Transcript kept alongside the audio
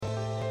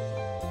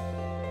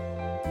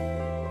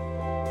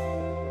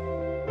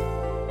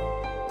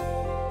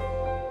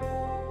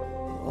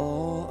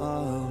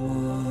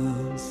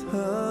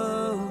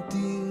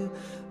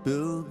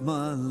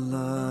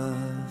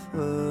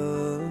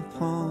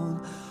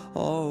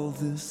all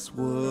this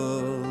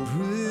world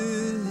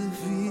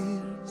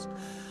reveres,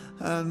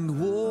 and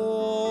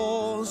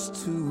wars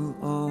to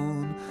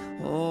own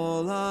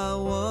all I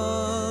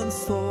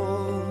once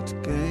thought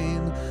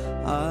gain.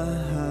 I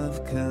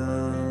have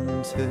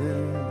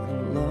counted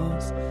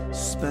loss,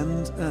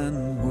 spent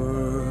and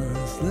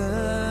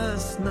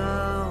worthless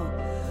now,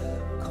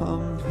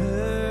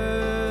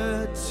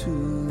 compared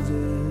to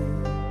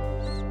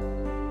this.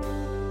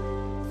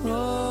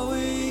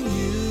 Knowing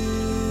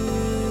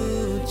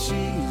you,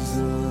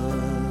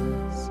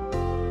 Jesus,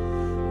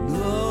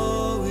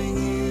 knowing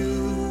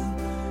you,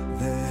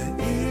 there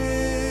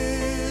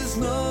is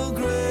no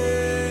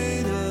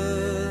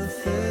greater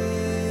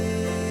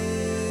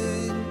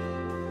thing.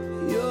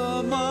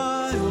 You're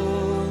my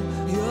all,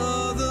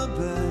 you're the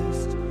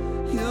best,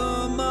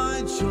 you're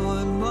my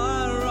joy,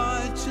 my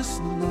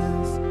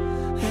righteousness,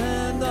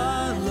 and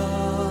I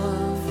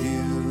love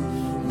you,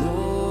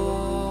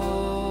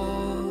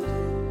 Lord.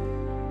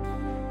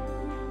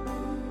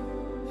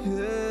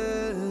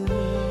 Yeah.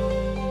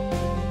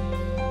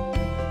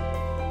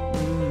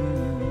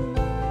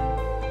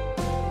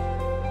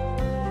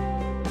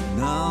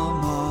 Now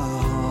my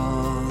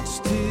heart's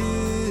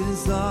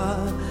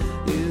desire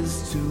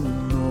is to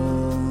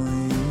know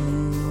you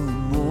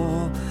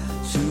more,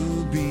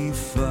 to be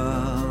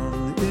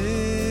found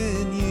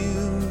in you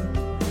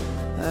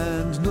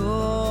and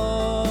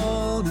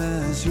known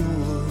as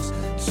yours,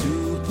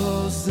 to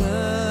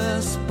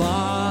possess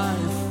by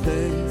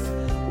faith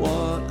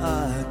what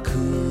I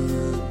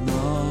could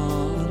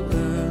not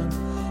earn,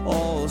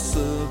 all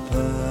surpassing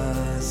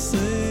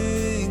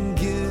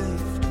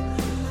gift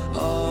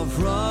of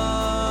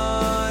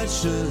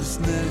righteousness.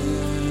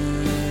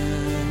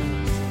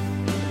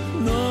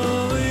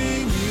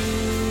 Knowing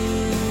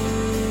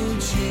you,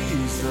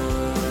 Jesus,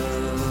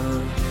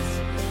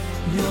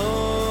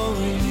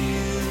 knowing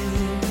you,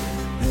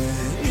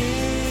 there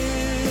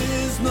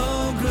is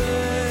no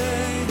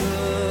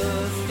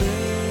greater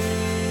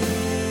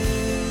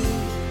thing.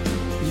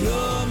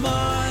 You're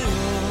my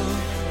all,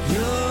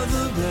 you're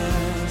the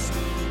best,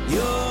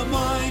 you're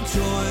my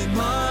joy,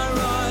 my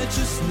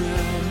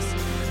righteousness,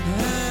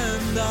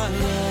 and I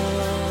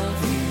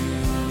love you,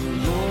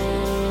 Lord.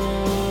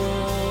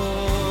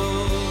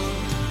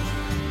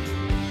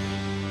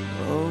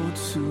 Oh,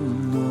 to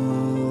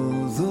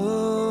know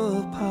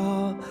the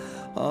power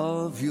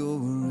of your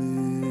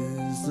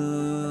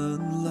risen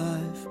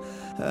life,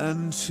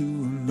 and to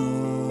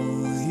know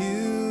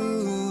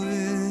you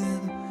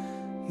in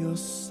your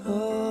suffering,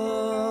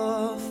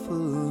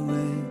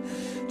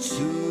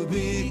 to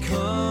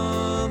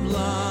become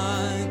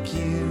like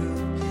you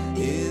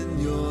in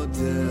your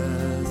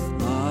death,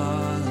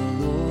 my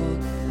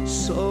Lord,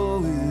 so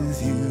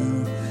with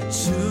you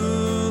to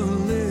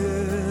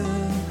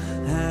live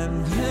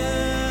and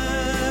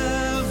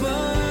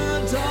never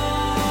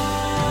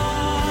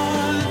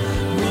die.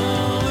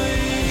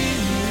 Knowing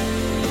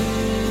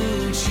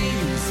you,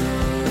 Jesus,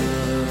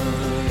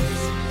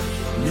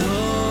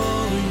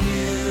 knowing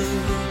you,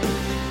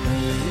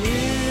 there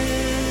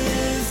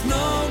is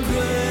no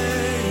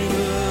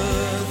greater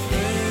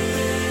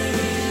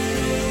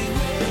thing.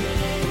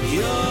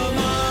 You're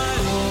my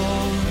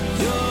all,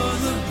 you're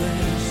the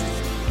best,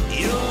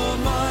 you're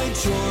my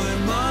joy,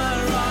 my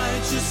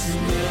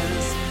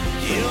righteousness.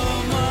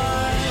 You're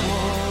my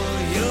all,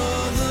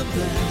 you're the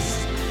best,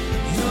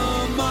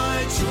 you're my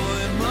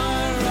joy,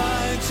 my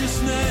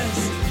righteousness.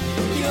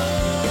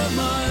 You're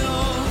my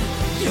all,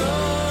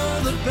 you're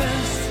the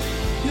best,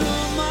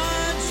 you're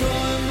my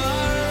joy,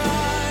 my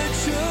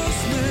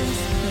righteousness,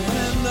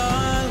 and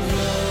I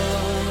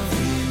love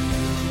you,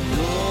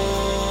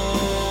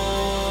 Lord.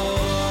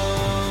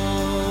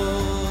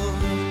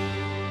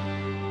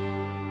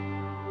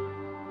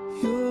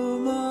 You're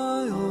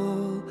my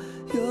all,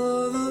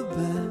 you're the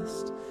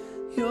best,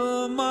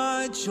 you're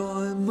my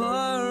joy,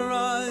 my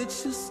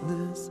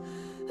righteousness,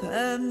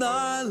 and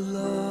I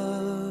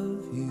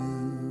love you,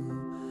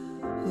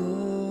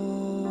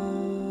 Lord.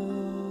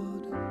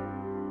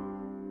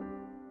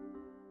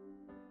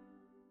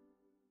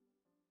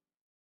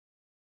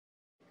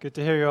 Good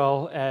to hear you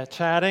all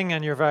chatting,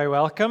 and you're very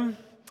welcome.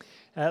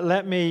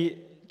 Let me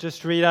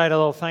just read out a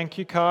little thank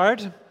you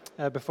card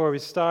before we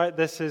start.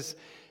 This is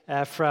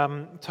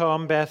from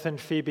Tom, Beth, and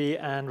Phoebe,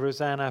 and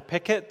Rosanna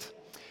Pickett.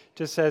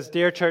 Just says,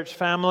 "Dear church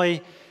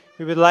family,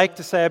 we would like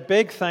to say a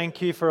big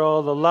thank you for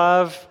all the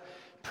love,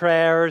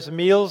 prayers,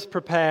 meals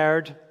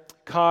prepared,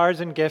 cards,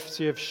 and gifts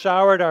you have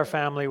showered our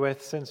family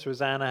with since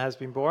Rosanna has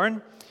been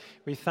born.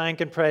 We thank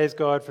and praise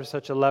God for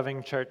such a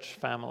loving church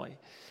family."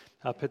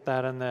 I'll put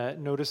that on the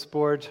notice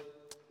board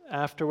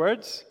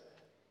afterwards.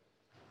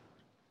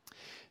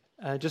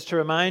 Just to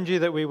remind you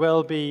that we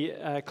will be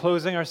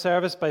closing our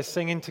service by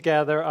singing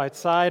together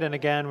outside, and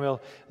again we'll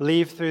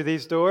leave through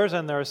these doors,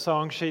 and there are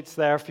song sheets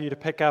there for you to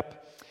pick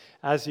up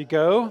as you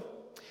go.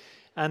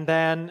 And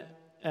then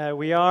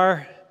we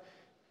are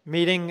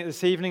meeting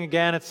this evening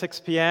again at 6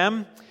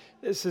 p.m.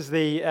 This is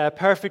the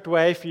perfect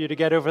way for you to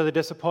get over the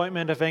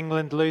disappointment of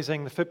England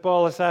losing the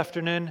football this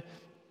afternoon.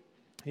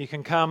 You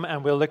can come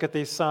and we'll look at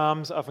these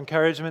Psalms of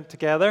encouragement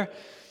together.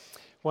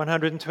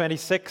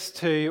 126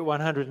 to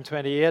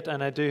 128,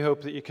 and I do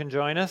hope that you can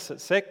join us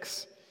at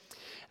 6.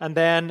 And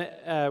then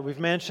we've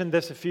mentioned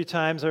this a few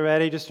times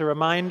already, just a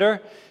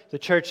reminder, the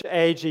church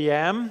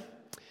AGM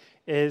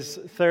is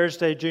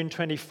Thursday, June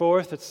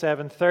 24th at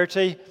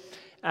 7:30.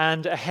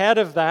 And ahead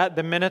of that,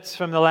 the minutes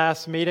from the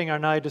last meeting are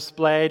now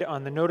displayed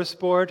on the notice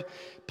board,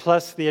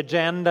 plus the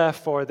agenda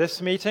for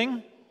this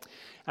meeting.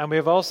 And we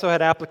have also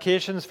had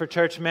applications for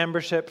church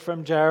membership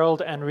from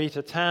Gerald and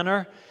Rita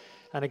Tanner.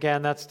 And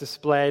again, that's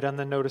displayed on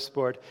the notice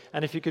board.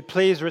 And if you could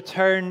please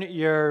return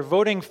your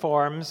voting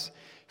forms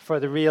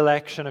for the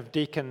re-election of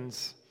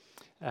deacons,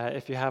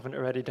 if you haven't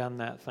already done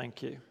that.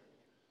 Thank you.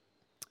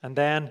 And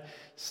then,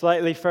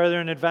 slightly further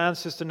in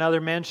advance, just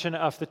another mention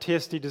of the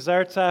Tasty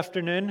Desserts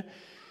afternoon,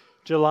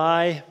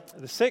 July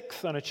the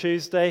 6th on a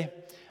Tuesday.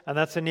 And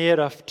that's in aid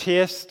of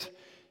Taste,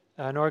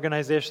 an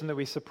organization that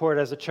we support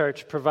as a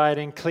church,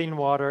 providing clean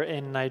water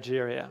in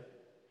Nigeria.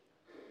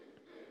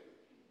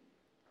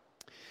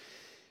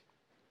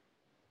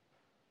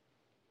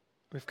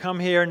 We've come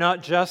here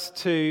not just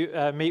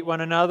to meet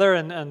one another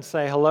and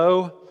say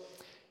hello,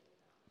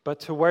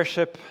 but to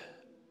worship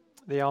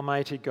the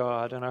Almighty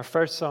God. And our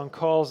first song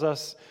calls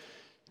us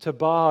to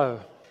bow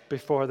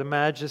before the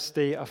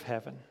majesty of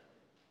heaven.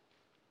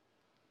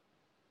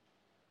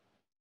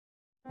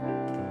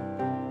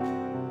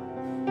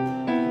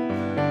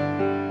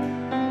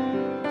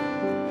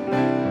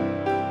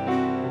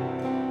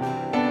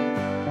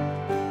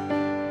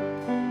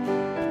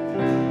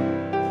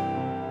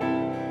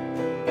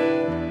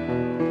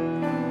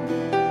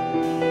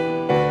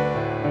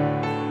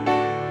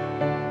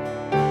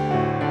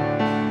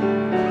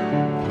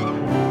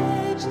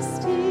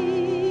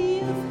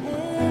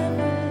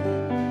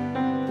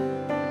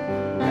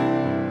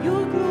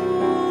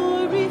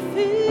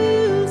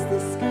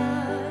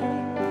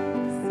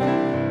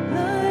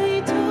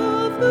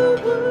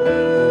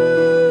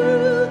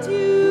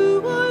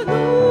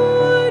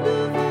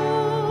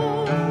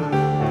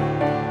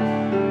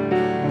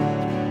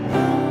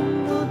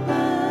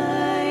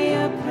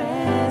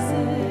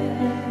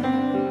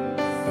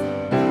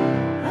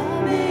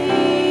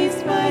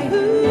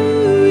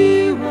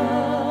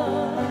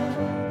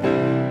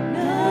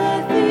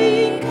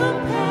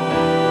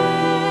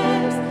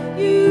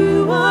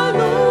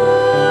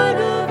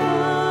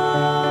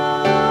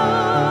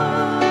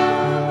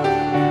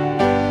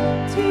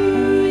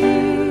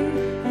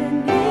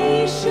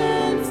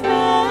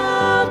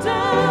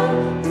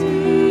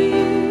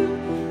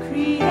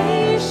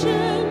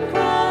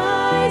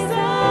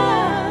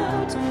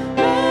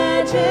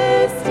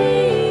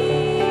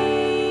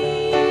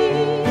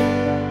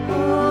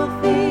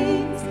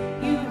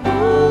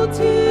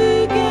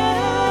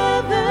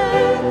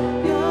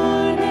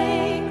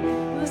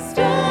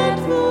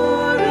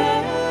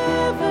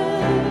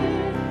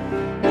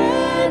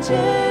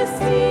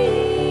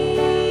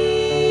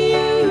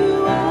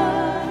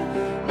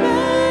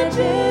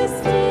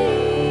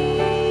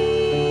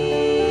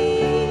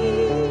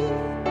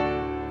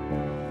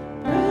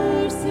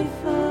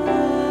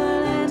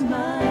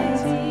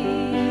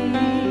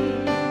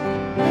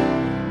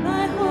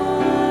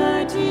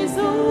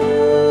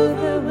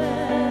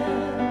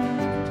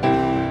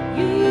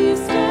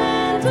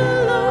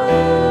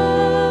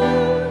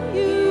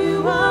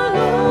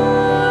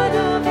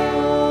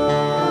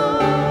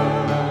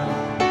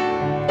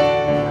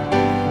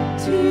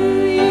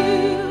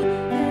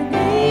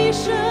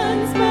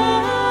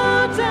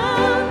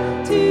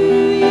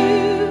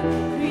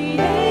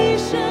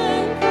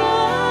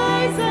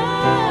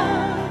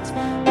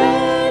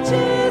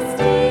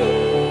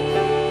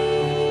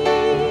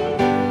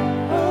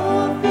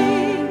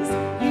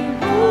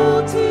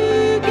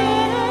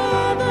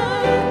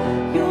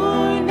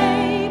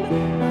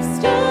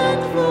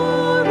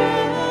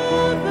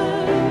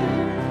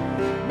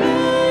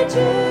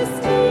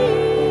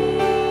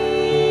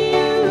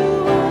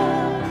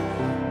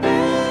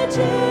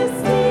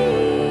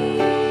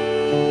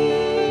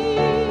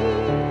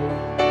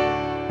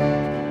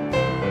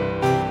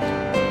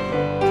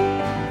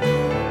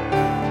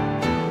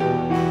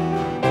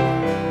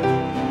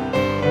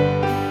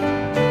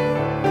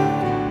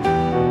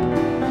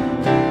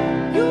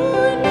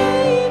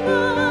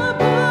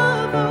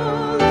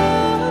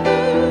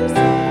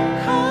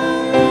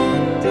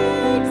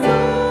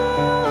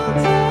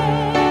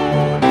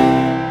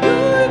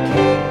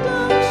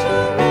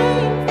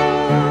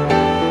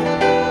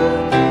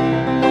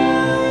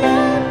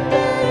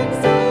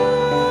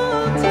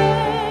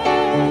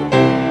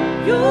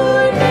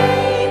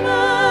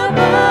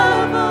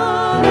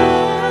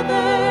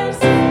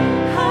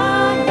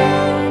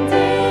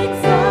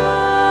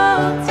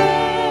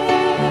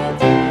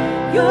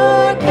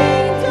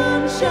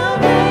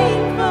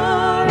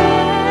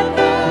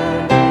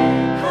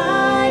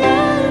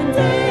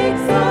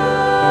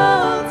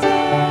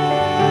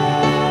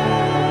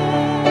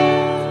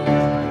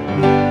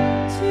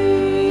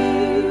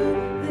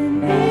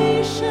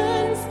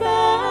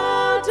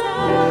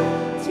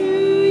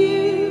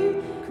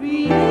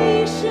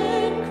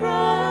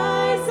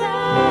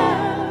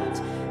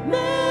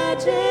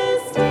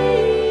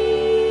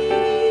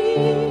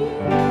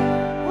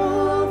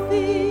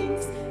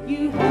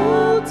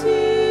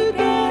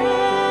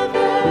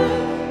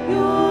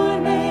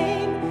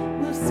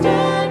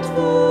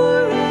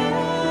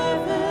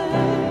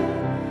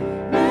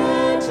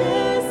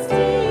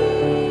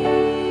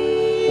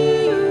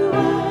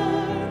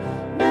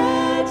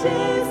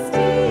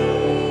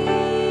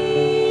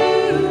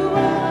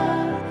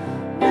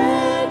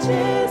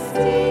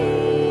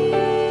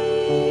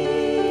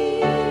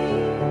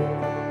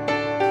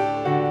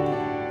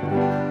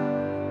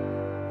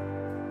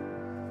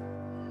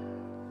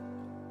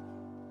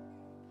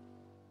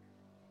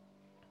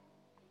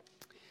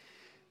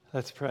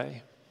 Let's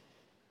pray.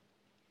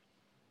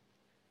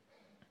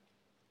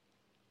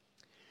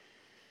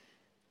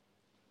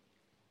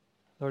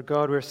 Lord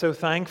God, we're so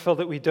thankful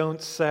that we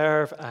don't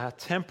serve a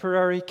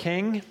temporary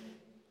king.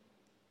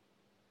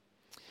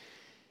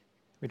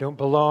 We don't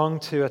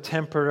belong to a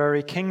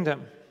temporary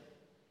kingdom.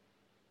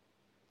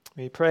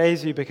 We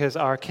praise you because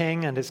our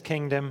King and his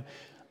kingdom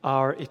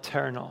are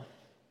eternal.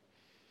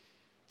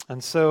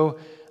 And so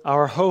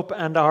our hope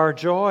and our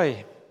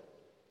joy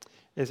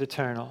is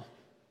eternal.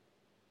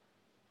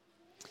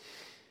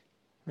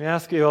 We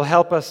ask you will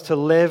help us to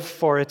live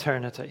for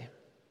eternity.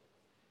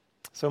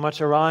 So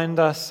much around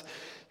us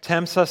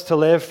tempts us to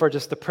live for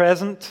just the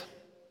present,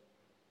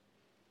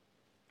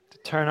 to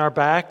turn our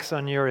backs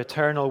on your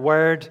eternal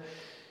word,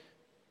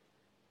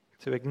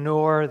 to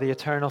ignore the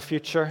eternal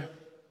future,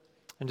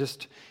 and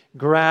just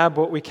grab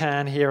what we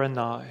can here and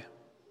now.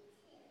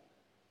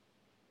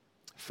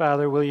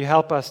 Father, will you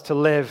help us to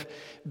live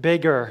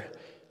bigger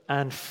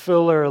and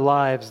fuller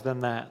lives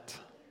than that?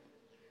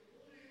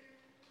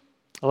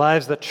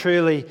 Lives that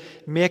truly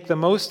make the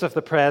most of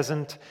the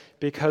present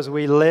because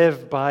we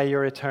live by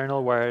your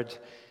eternal word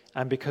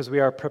and because we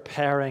are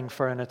preparing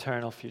for an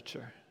eternal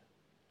future.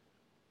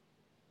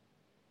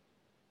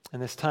 In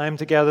this time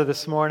together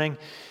this morning,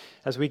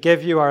 as we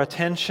give you our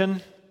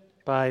attention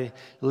by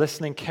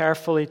listening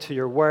carefully to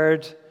your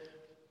word,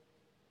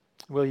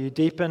 will you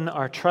deepen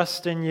our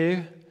trust in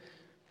you,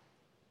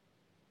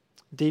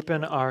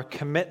 deepen our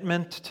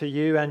commitment to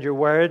you and your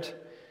word,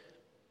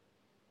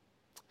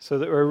 so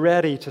that we're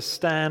ready to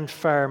stand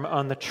firm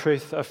on the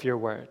truth of your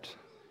word.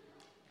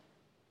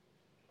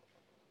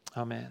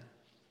 Amen.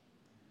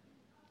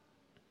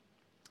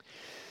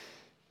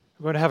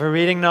 We're going to have a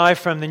reading now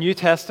from the New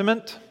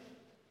Testament,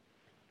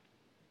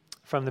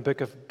 from the book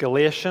of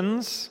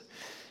Galatians.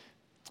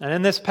 And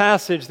in this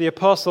passage, the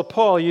Apostle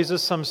Paul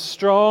uses some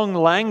strong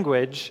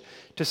language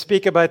to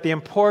speak about the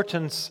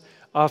importance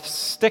of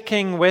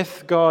sticking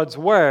with God's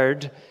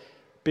word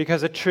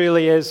because it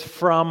truly is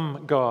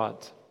from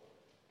God.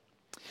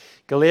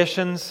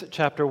 Galatians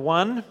chapter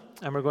 1,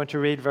 and we're going to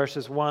read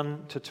verses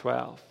 1 to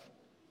 12.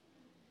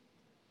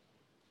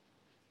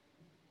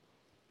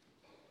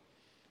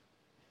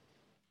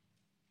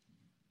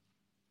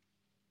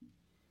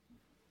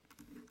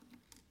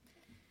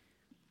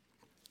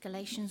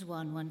 Galatians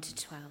 1, 1 to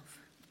 12.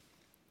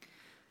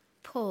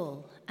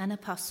 Paul, an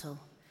apostle,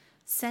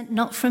 sent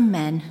not from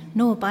men,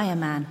 nor by a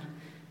man,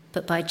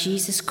 but by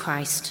Jesus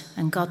Christ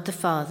and God the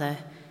Father,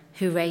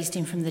 who raised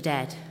him from the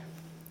dead,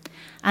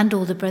 and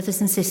all the brothers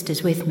and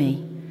sisters with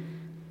me,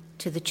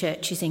 to the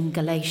churches in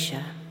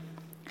Galatia.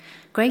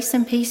 Grace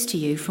and peace to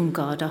you from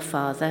God our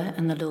Father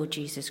and the Lord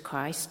Jesus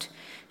Christ,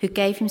 who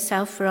gave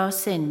himself for our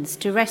sins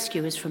to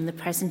rescue us from the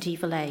present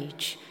evil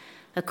age,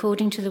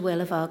 according to the will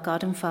of our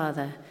God and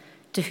Father,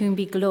 to whom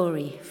be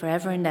glory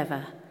forever and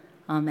ever.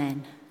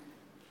 Amen.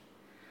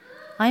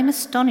 I am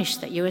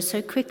astonished that you are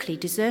so quickly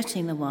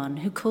deserting the one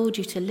who called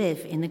you to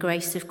live in the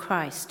grace of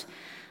Christ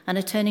and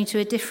are turning to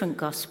a different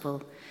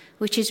gospel,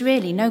 which is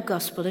really no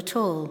gospel at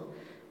all.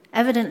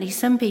 Evidently,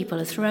 some people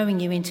are throwing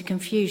you into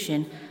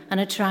confusion and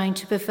are trying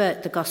to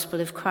pervert the gospel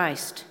of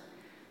Christ.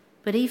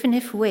 But even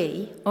if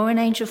we or an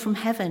angel from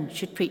heaven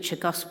should preach a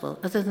gospel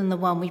other than the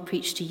one we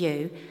preach to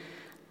you,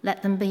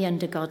 let them be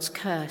under God's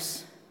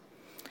curse.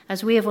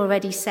 As we have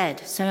already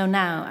said, so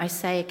now I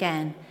say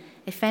again,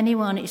 if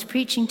anyone is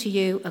preaching to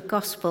you a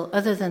gospel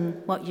other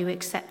than what you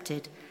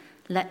accepted,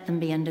 let them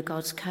be under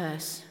God's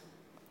curse.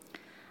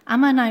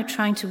 Am I now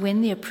trying to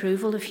win the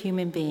approval of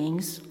human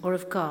beings or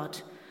of God,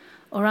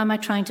 or am I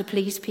trying to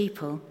please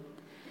people?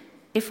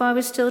 If I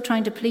was still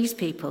trying to please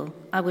people,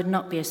 I would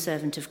not be a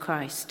servant of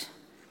Christ.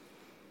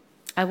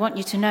 I want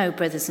you to know,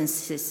 brothers and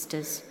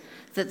sisters,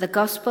 that the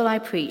gospel I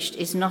preached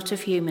is not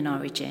of human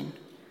origin.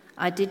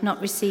 I did not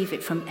receive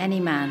it from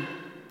any man,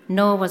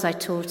 nor was I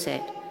taught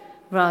it.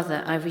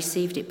 Rather, I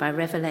received it by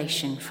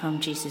revelation from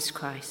Jesus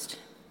Christ.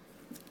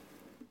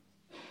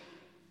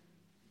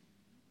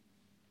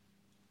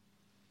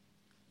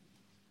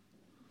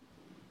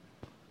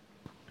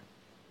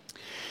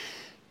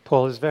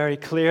 Paul is very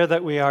clear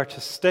that we are to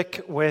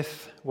stick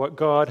with what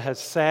God has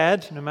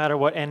said, no matter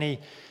what any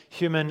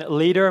human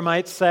leader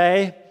might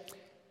say,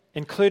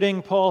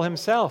 including Paul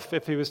himself,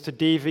 if he was to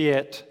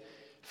deviate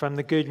from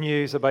the good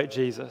news about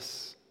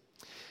Jesus.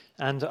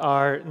 And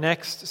our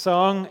next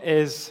song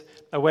is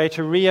a way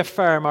to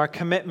reaffirm our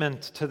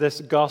commitment to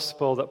this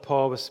gospel that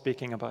Paul was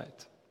speaking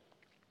about.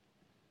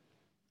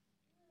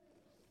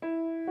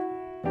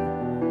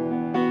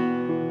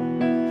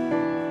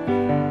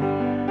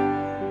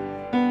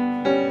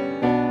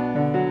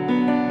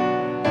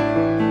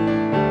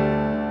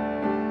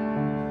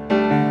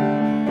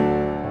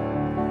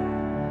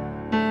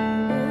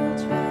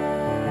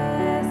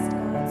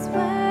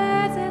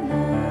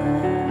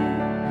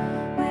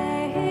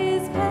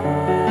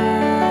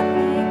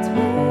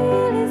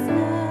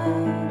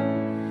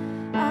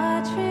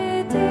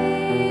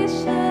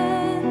 Tradition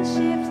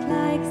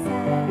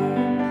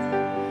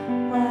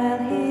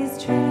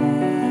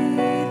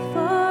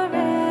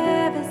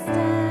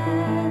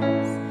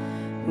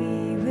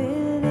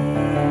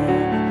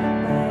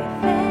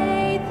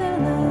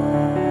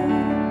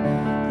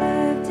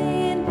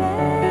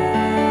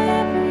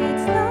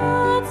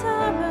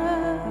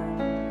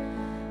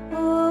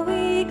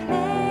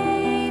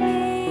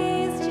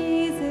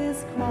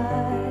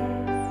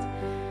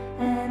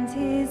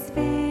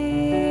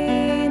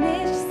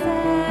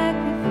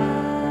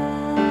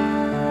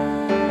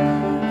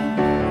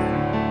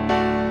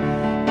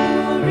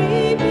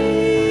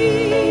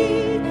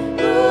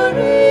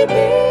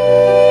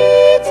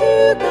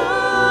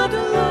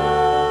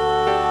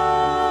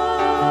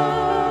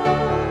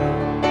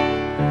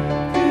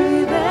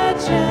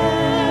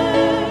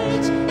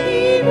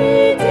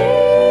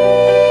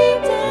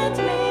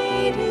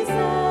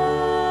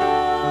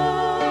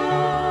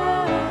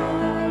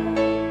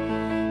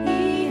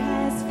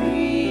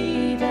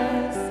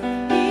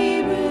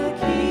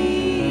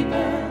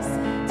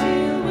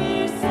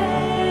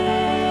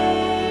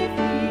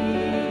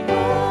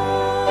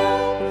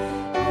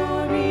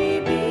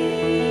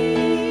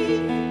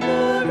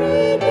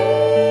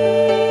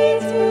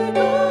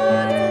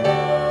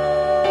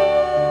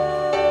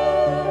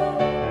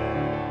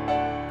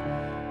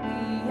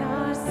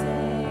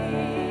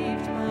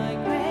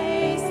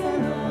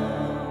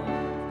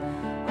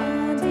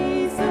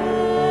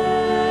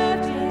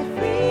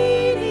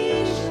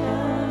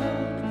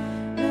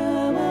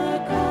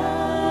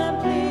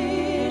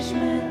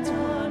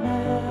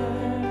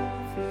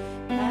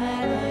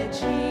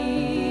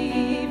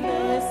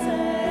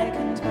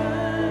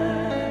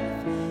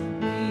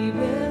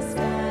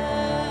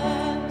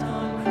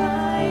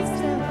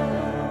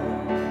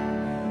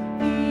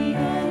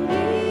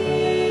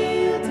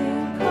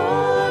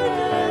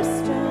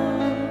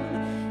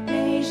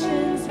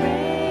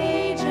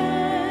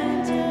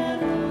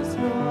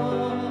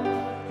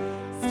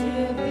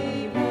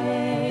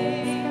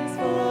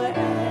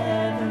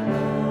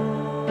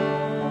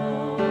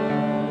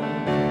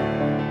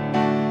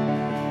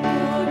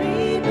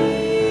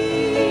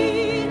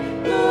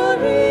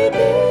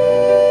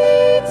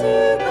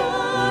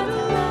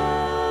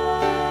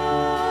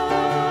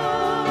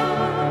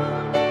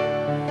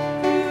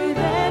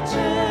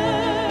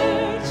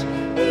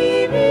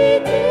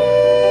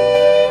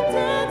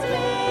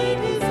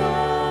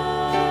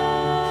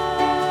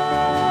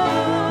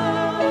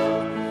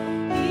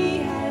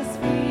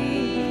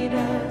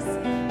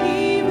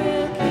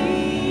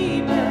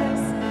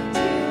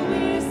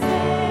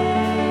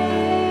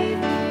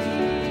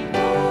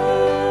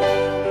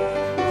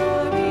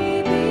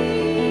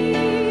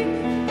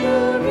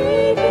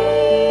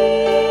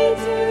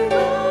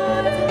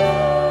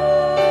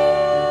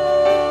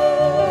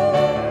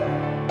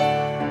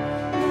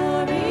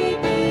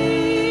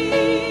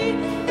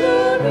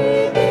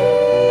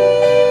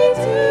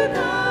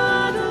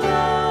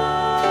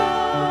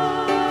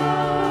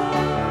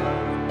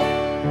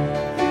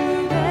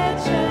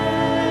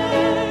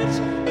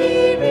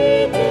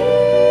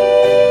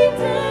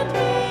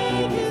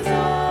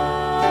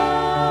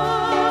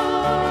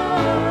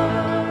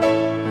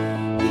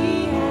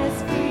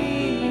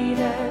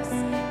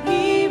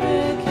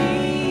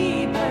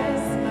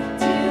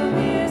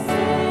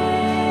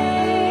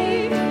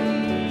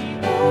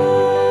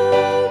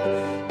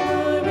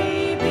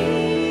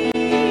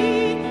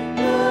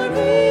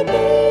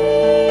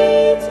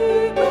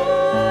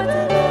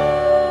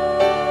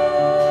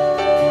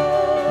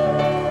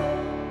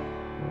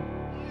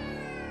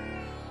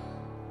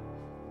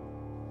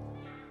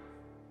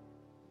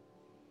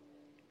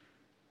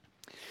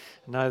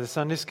Now the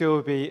Sunday school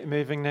will be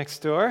moving next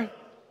door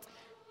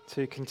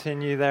to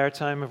continue their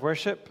time of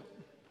worship.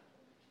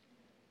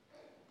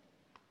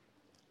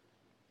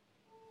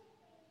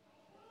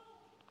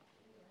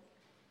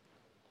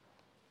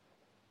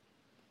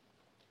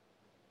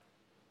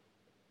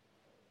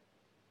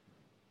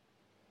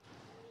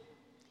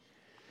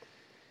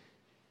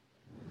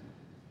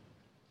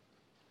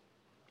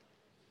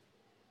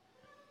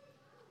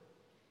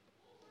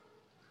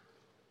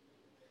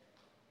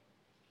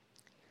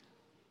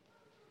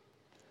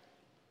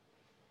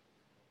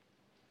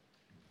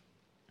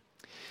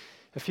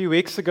 A few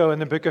weeks ago in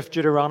the book of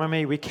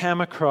Deuteronomy, we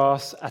came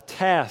across a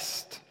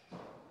test.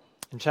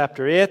 In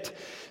chapter 8,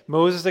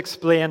 Moses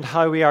explained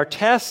how we are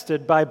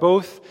tested by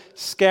both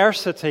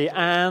scarcity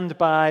and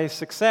by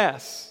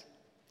success.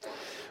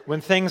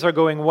 When things are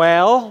going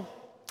well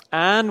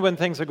and when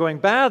things are going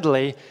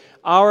badly,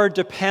 our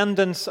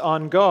dependence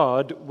on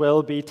God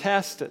will be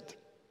tested.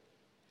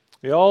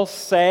 We all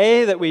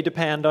say that we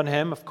depend on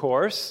Him, of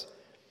course,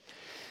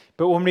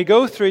 but when we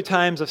go through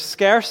times of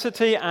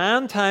scarcity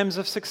and times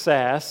of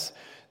success,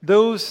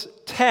 those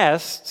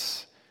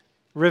tests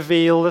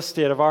reveal the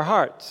state of our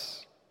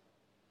hearts.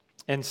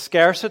 In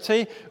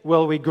scarcity,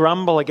 will we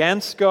grumble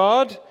against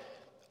God,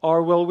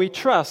 or will we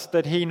trust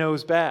that He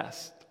knows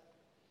best?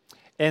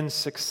 In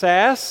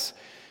success,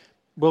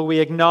 will we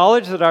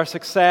acknowledge that our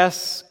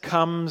success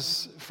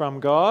comes from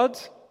God,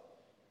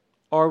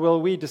 or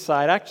will we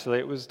decide actually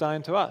it was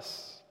down to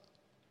us?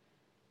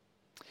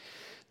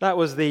 That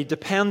was the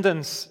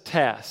dependence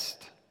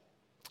test.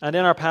 And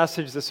in our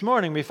passage this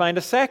morning, we find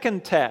a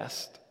second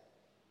test.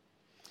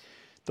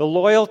 The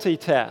loyalty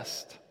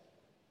test.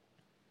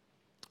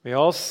 We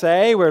all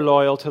say we're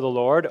loyal to the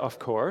Lord, of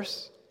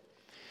course,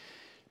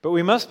 but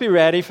we must be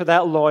ready for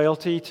that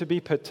loyalty to be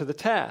put to the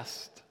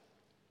test.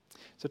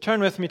 So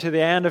turn with me to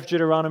the end of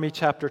Deuteronomy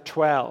chapter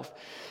 12.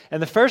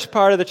 In the first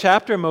part of the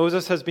chapter,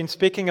 Moses has been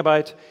speaking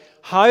about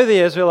how the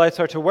Israelites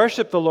are to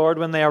worship the Lord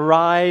when they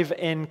arrive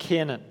in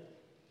Canaan.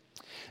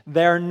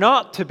 They're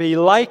not to be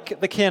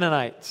like the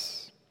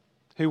Canaanites,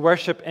 who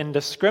worship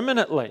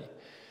indiscriminately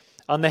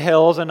on the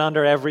hills and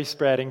under every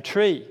spreading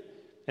tree.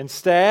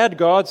 Instead,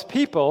 God's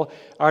people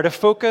are to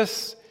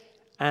focus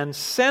and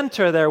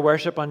center their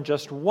worship on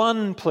just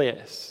one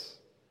place,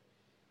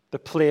 the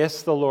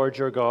place the Lord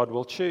your God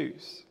will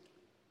choose.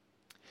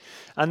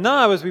 And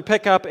now, as we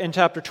pick up in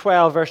chapter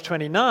 12, verse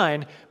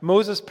 29,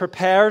 Moses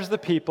prepares the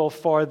people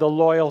for the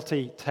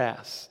loyalty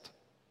test.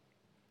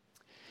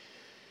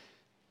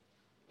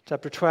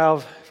 Chapter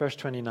 12, verse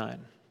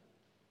 29.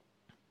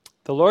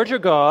 The Lord your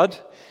God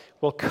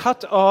will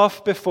cut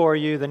off before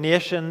you the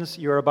nations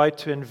you are about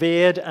to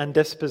invade and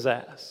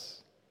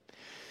dispossess.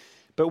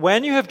 But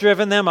when you have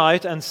driven them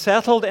out and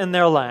settled in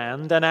their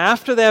land, and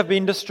after they have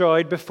been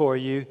destroyed before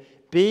you,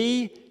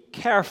 be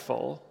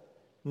careful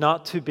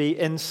not to be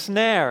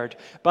ensnared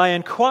by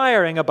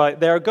inquiring about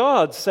their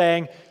gods,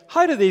 saying,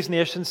 "How do these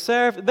nations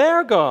serve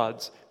their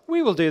gods?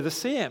 We will do the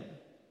same."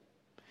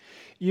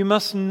 You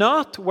must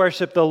not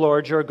worship the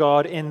Lord your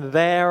God in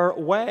their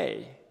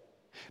way,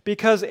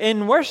 because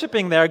in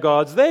worshiping their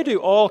gods, they do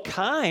all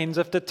kinds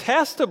of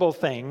detestable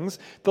things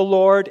the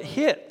Lord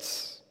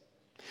hates.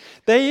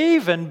 They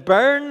even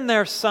burn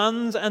their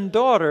sons and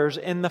daughters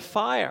in the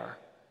fire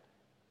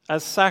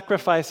as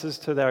sacrifices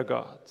to their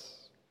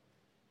gods.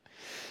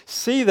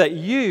 See that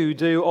you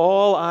do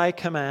all I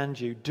command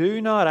you.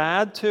 Do not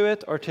add to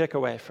it or take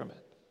away from it.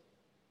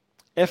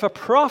 If a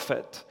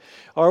prophet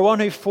or one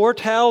who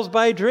foretells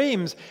by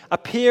dreams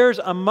appears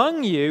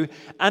among you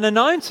and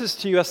announces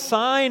to you a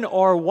sign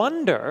or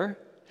wonder,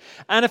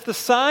 and if the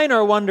sign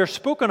or wonder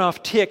spoken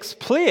of takes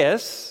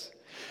place,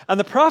 and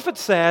the prophet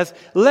says,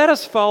 "Let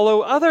us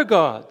follow other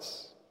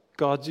gods,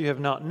 gods you have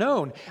not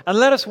known, and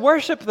let us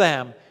worship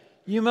them,"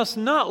 you must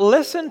not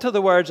listen to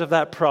the words of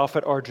that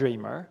prophet or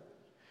dreamer.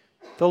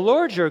 The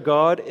Lord your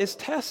God is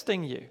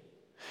testing you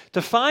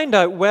to find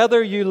out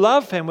whether you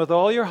love Him with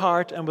all your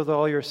heart and with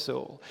all your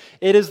soul.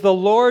 It is the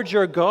Lord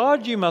your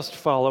God you must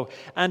follow,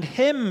 and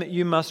Him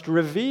you must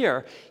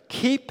revere.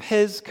 Keep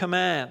His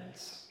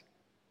commands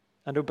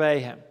and obey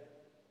Him.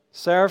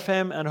 Serve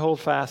Him and hold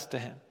fast to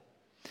Him.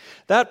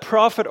 That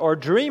prophet or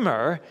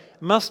dreamer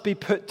must be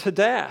put to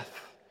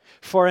death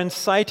for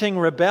inciting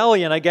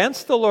rebellion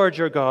against the Lord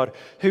your God,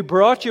 who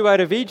brought you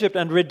out of Egypt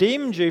and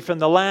redeemed you from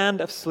the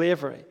land of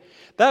slavery.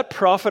 That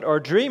prophet or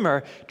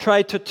dreamer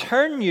tried to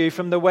turn you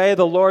from the way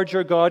the Lord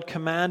your God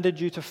commanded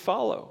you to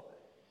follow.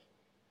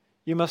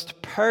 You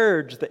must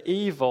purge the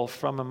evil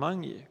from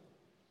among you.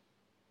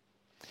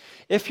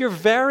 If your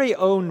very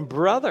own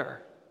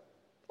brother,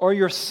 or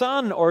your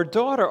son or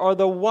daughter, or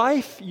the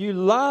wife you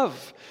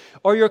love,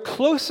 or your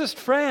closest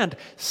friend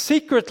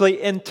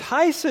secretly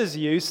entices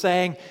you,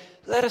 saying,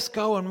 "Let us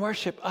go and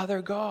worship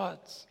other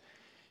gods,"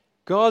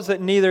 gods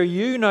that neither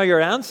you nor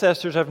your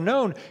ancestors have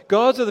known,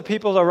 gods of the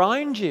people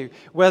around you,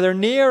 whether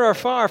near or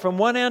far, from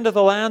one end of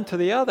the land to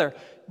the other,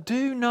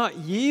 do not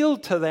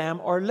yield to them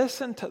or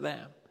listen to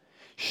them.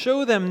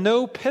 Show them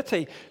no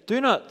pity. Do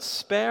not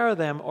spare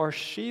them or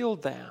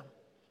shield them.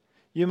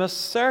 you must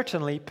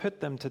certainly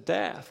put them to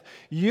death.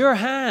 Your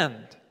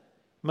hand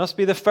must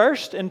be the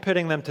first in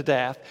putting them to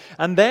death,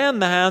 and then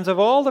the hands of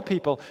all the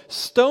people.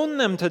 Stone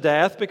them to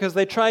death because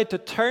they tried to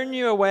turn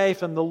you away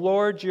from the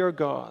Lord your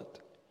God,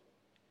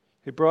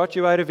 who brought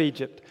you out of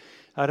Egypt,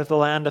 out of the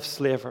land of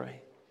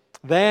slavery.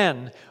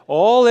 Then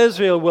all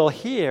Israel will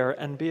hear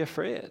and be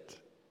afraid,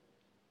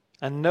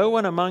 and no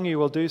one among you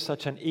will do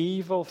such an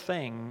evil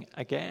thing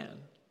again.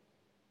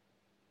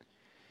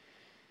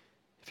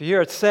 If you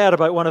hear it said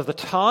about one of the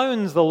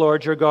towns the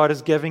Lord your God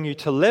is giving you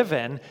to live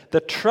in,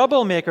 the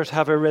troublemakers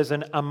have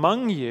arisen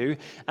among you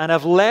and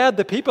have led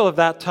the people of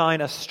that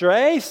town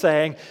astray,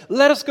 saying,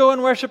 "Let us go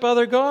and worship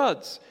other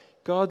gods,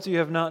 gods you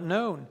have not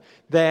known."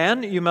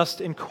 Then you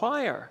must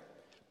inquire,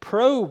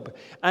 probe,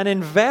 and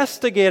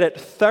investigate it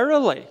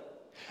thoroughly.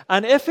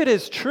 And if it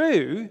is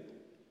true,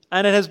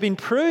 and it has been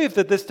proved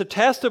that this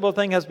detestable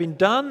thing has been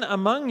done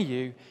among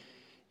you,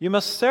 you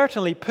must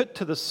certainly put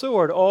to the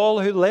sword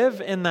all who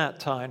live in that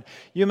town.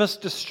 You must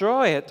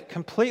destroy it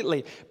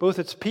completely, both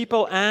its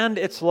people and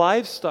its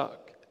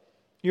livestock.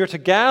 You are to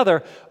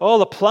gather all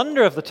the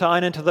plunder of the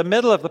town into the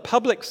middle of the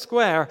public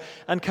square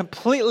and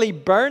completely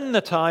burn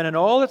the town and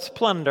all its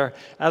plunder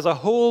as a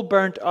whole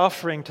burnt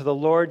offering to the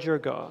Lord your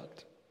God.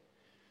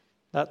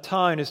 That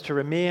town is to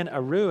remain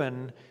a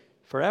ruin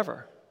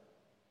forever,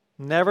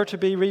 never to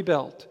be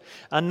rebuilt,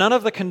 and none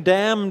of the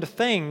condemned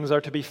things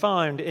are to be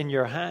found in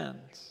your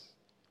hands.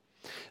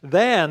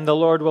 Then the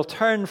Lord will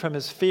turn from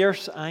his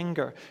fierce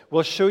anger,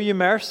 will show you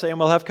mercy, and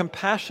will have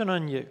compassion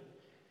on you.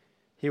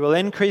 He will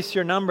increase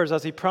your numbers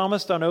as he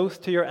promised on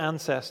oath to your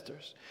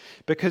ancestors,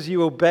 because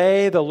you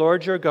obey the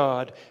Lord your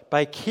God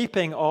by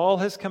keeping all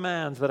his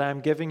commands that I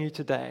am giving you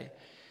today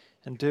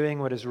and doing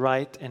what is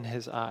right in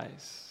his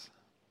eyes.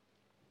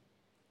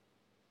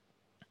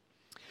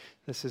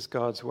 This is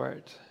God's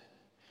word.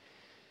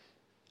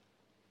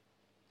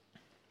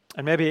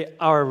 And maybe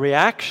our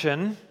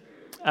reaction,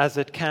 as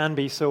it can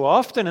be so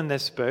often in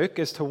this book,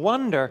 is to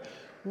wonder,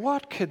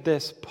 what could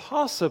this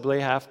possibly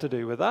have to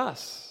do with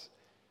us?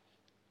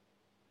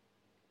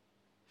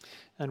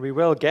 And we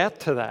will get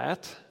to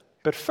that,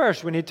 but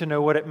first we need to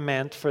know what it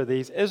meant for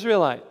these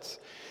Israelites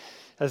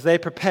as they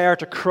prepare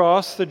to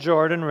cross the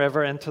Jordan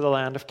River into the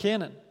land of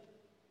Canaan.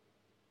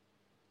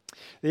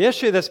 The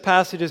issue this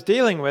passage is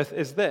dealing with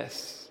is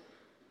this: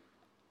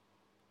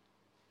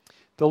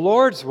 the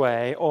Lord's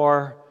way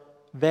or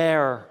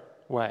their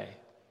way.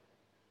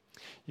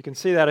 You can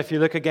see that if you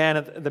look again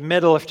at the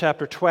middle of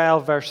chapter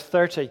 12, verse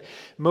 30.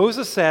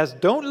 Moses says,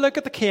 don't look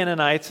at the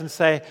Canaanites and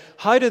say,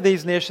 how do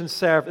these nations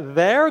serve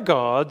their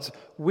gods?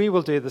 We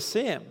will do the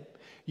same.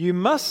 You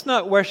must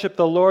not worship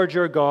the Lord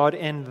your God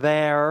in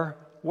their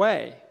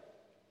way.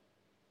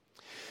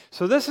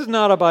 So this is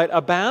not about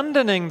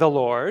abandoning the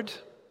Lord,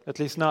 at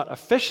least not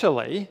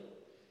officially.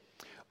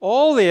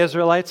 All the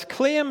Israelites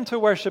claim to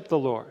worship the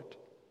Lord.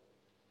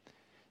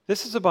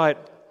 This is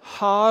about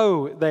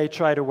how they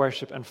try to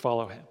worship and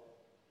follow him.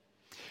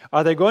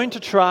 Are they going to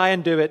try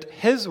and do it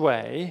his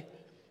way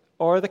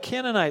or the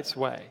Canaanites'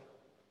 way?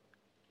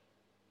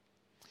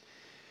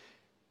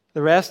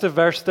 The rest of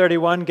verse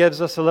 31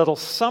 gives us a little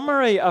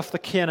summary of the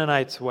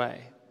Canaanites'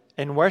 way.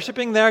 In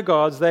worshiping their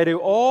gods, they do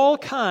all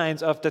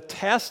kinds of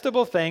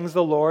detestable things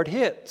the Lord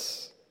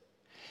hates.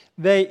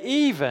 They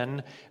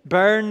even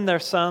burn their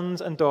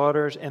sons and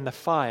daughters in the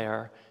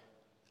fire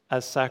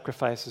as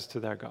sacrifices to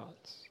their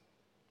gods.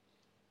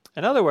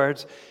 In other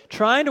words,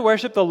 trying to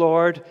worship the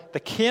Lord the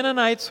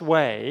Canaanites'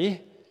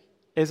 way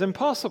is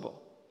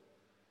impossible.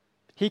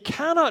 He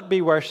cannot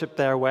be worshipped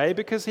their way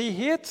because he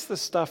hates the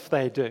stuff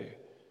they do.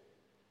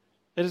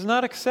 It is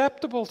not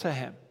acceptable to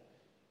him.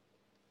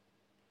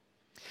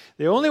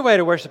 The only way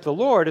to worship the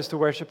Lord is to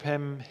worship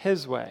him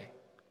his way.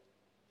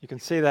 You can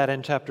see that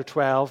in chapter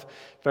 12,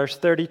 verse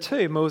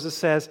 32. Moses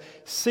says,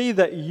 "See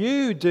that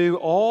you do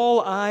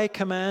all I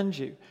command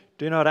you.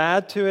 Do not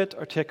add to it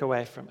or take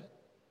away from it."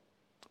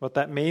 What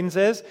that means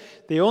is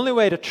the only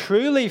way to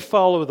truly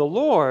follow the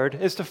Lord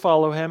is to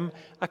follow him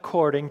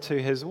according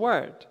to his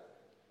word.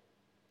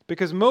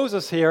 Because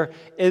Moses here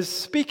is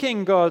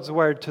speaking God's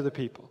word to the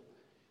people.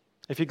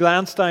 If you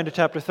glance down to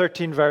chapter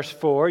 13, verse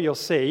 4, you'll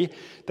see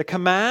the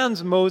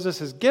commands Moses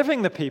is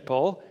giving the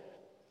people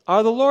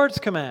are the Lord's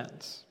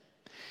commands.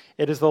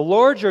 It is the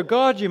Lord your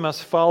God you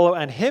must follow,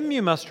 and him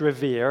you must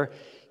revere.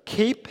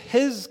 Keep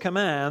his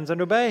commands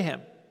and obey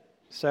him.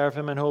 Serve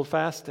him and hold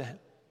fast to him.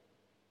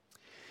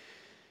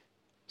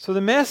 So the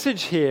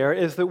message here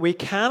is that we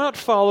cannot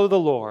follow the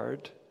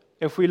Lord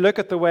if we look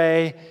at the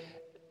world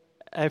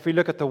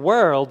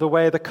the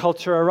way the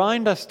culture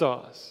around us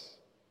does,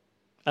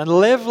 and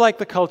live like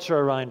the culture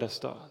around us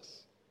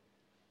does.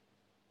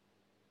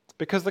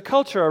 Because the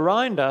culture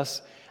around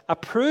us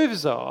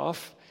approves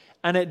of,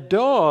 and it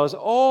does,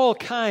 all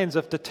kinds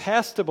of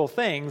detestable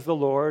things the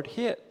Lord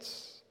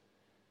hates.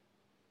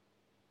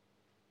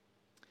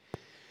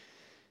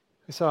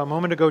 We saw a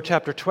moment ago,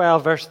 chapter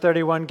 12, verse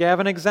 31, gave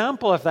an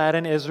example of that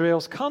in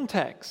Israel's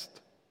context.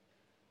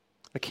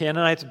 The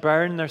Canaanites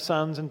burned their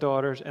sons and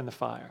daughters in the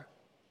fire.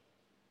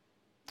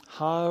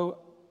 How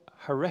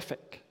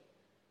horrific.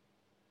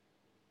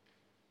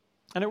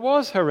 And it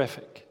was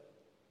horrific.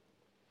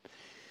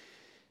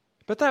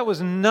 But that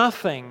was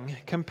nothing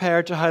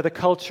compared to how the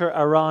culture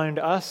around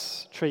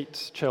us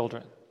treats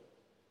children.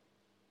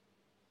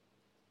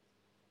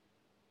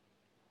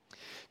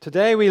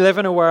 Today we live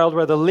in a world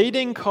where the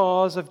leading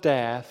cause of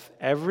death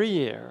every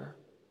year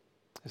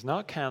is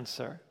not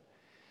cancer,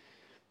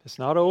 it's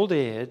not old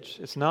age,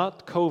 it's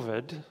not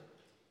COVID.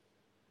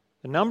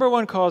 The number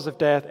one cause of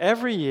death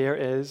every year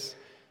is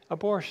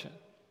abortion.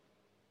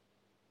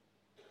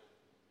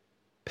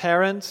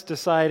 Parents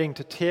deciding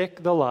to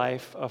take the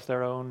life of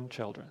their own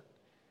children.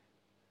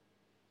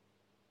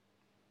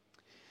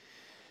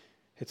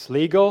 It's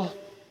legal,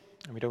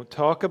 and we don't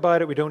talk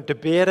about it, we don't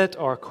debate it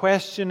or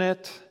question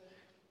it.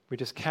 We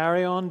just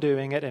carry on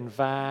doing it in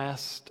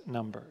vast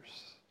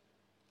numbers.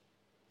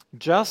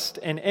 Just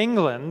in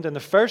England, in the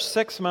first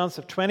 6 months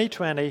of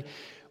 2020,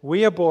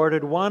 we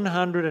aborted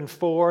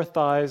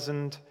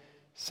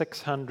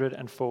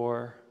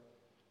 104,604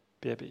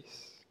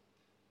 babies.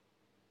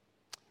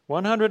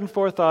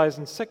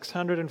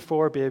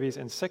 104,604 babies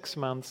in 6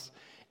 months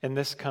in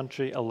this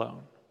country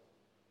alone.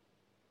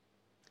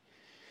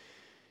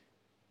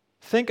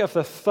 Think of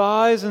the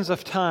thousands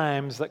of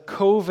times that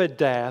COVID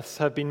deaths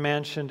have been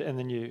mentioned in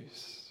the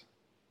news.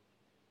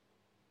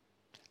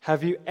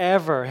 Have you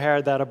ever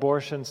heard that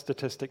abortion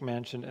statistic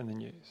mentioned in the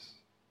news?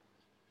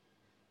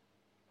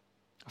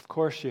 Of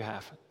course you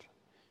haven't.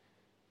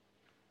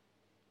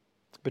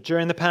 But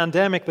during the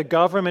pandemic, the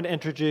government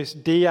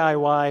introduced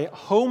DIY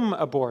home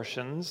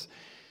abortions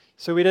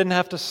so we didn't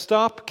have to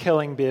stop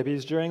killing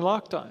babies during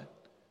lockdown.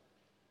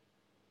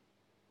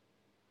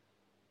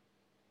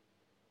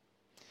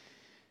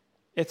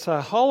 It's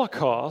a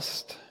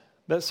Holocaust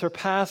that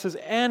surpasses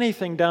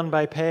anything done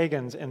by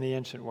pagans in the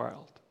ancient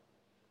world.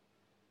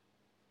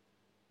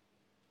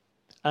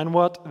 And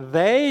what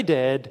they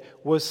did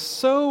was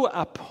so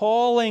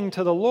appalling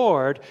to the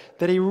Lord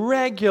that He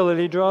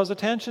regularly draws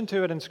attention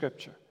to it in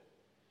Scripture.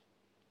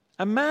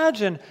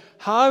 Imagine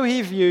how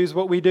He views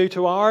what we do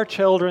to our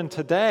children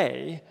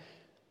today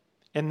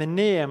in the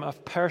name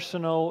of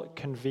personal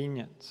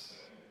convenience.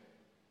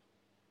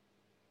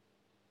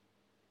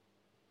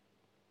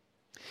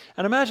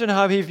 And imagine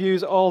how He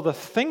views all the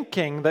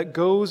thinking that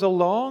goes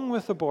along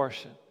with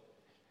abortion.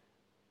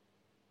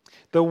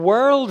 The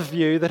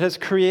worldview that has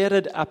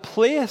created a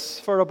place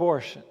for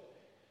abortion.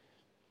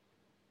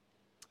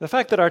 The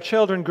fact that our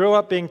children grow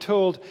up being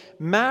told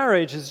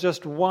marriage is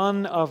just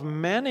one of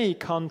many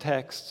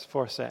contexts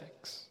for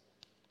sex.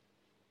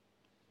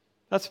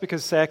 That's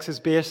because sex is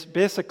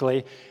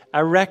basically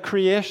a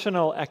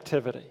recreational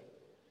activity.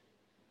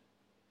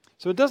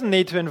 So it doesn't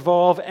need to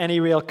involve any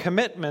real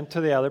commitment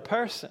to the other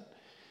person.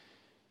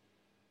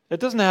 It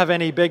doesn't have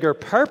any bigger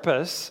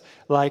purpose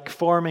like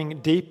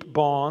forming deep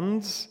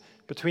bonds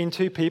between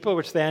two people,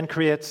 which then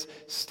creates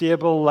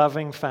stable,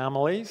 loving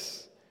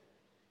families.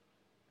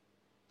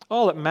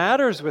 All that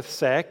matters with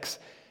sex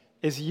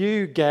is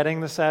you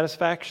getting the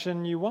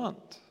satisfaction you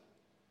want.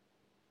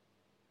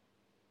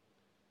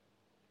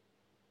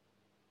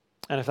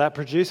 And if that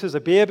produces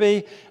a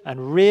baby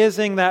and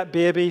raising that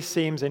baby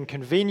seems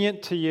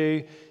inconvenient to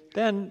you,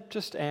 then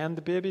just end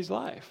the baby's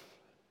life.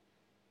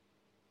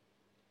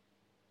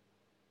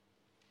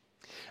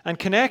 And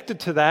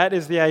connected to that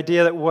is the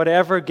idea that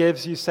whatever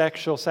gives you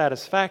sexual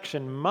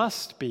satisfaction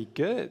must be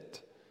good.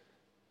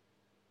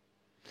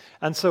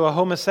 And so a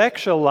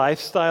homosexual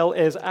lifestyle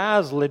is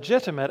as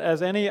legitimate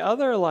as any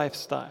other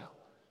lifestyle.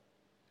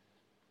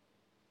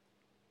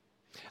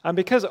 And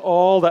because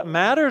all that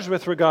matters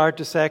with regard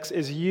to sex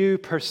is you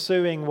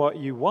pursuing what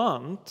you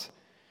want,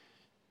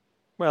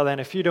 well then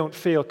if you don't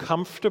feel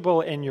comfortable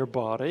in your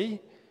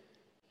body,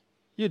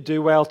 you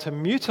do well to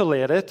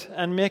mutilate it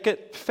and make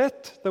it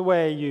fit the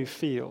way you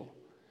feel.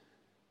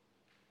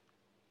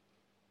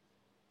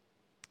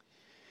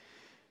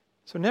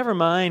 So never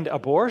mind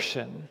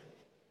abortion.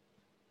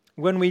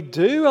 When we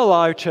do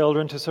allow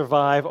children to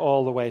survive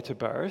all the way to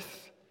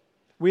birth,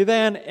 we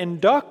then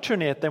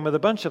indoctrinate them with a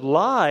bunch of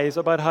lies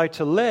about how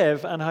to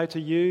live and how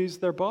to use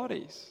their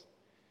bodies.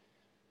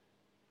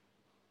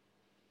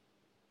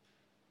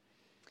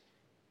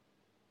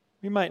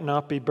 We might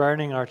not be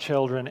burning our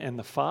children in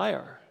the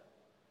fire,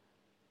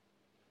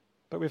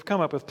 but we've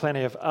come up with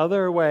plenty of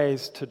other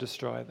ways to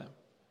destroy them.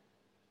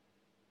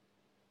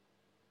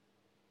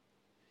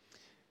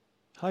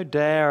 How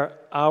dare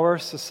our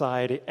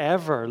society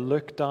ever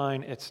look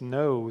down its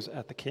nose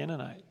at the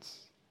Canaanites?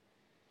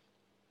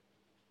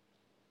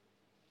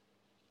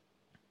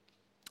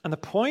 And the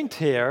point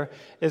here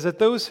is that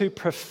those who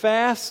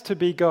profess to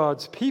be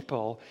God's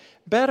people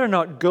better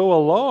not go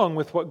along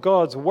with what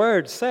God's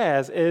word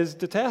says is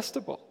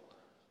detestable.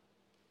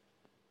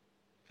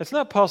 It's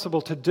not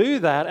possible to do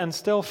that and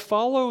still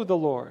follow the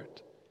Lord.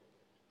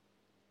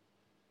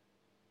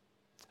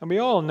 And we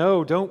all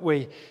know, don't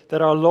we,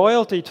 that our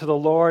loyalty to the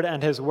Lord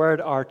and His word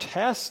are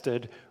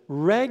tested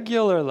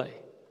regularly.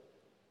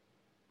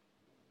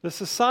 The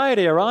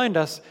society around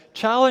us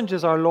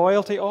challenges our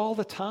loyalty all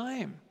the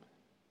time.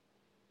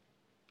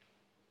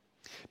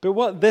 But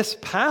what this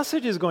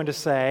passage is going to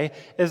say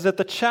is that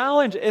the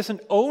challenge isn't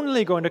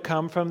only going to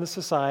come from the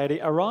society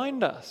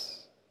around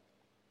us.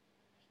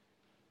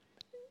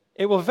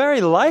 It will very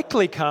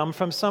likely come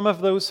from some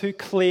of those who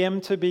claim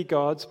to be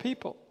God's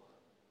people.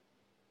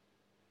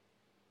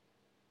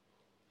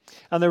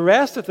 And the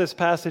rest of this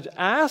passage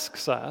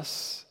asks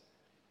us,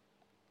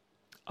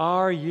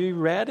 are you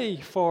ready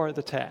for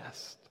the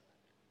test?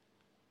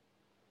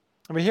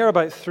 And we hear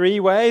about 3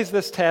 ways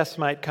this test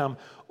might come,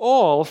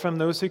 all from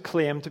those who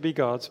claim to be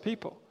God's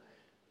people.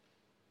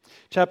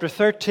 Chapter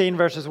 13,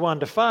 verses 1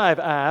 to 5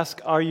 ask,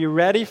 are you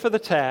ready for the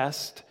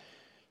test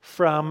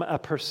from a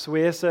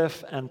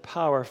persuasive and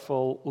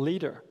powerful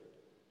leader?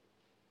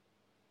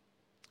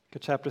 Look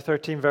at chapter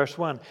 13, verse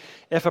 1.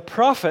 If a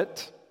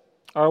prophet,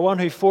 or one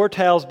who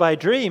foretells by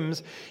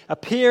dreams,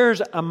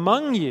 appears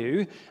among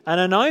you and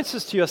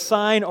announces to you a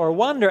sign or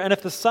wonder, and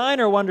if the sign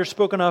or wonder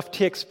spoken of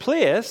takes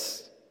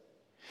place,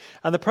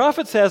 and the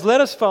prophet says, let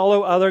us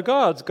follow other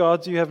gods,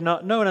 gods you have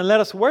not known, and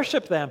let us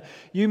worship them,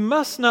 you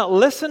must not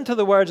listen to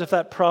the words of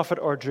that prophet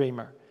or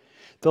dreamer.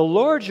 The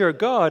Lord your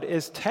God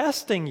is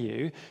testing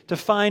you to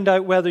find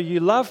out whether you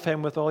love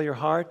him with all your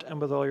heart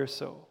and with all your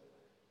soul.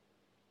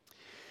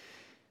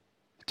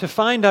 To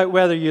find out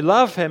whether you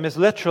love him is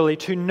literally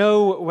to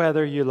know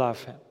whether you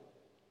love him.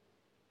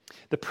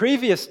 The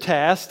previous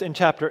test in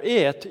chapter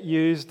 8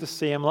 used the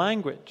same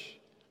language.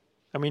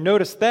 And we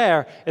notice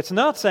there, it's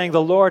not saying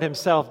the Lord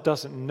himself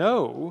doesn't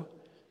know.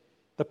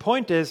 The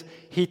point is,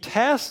 he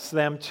tests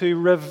them to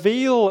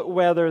reveal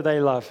whether they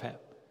love him,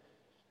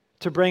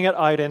 to bring it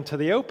out into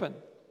the open.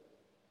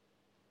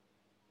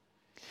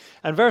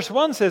 And verse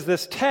 1 says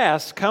this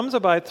test comes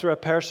about through a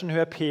person who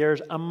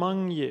appears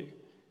among you.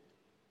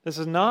 This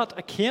is not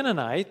a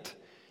Canaanite,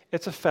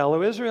 it's a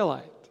fellow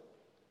Israelite.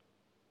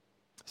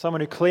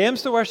 Someone who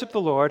claims to worship the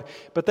Lord,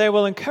 but they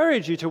will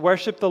encourage you to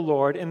worship the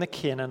Lord in the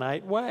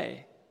Canaanite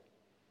way.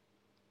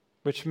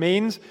 Which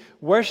means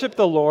worship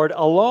the Lord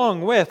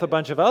along with a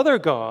bunch of other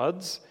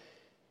gods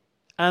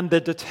and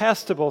the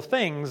detestable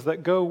things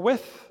that go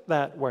with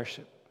that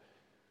worship.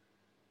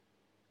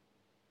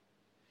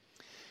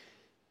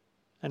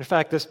 In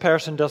fact, this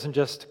person doesn't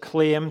just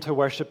claim to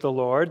worship the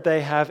Lord,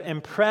 they have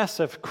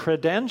impressive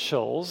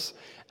credentials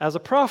as a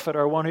prophet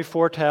or one who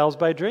foretells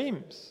by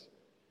dreams.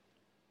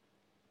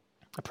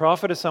 A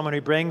prophet is someone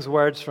who brings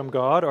words from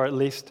God, or at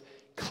least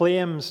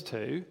claims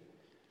to.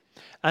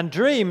 And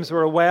dreams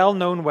were a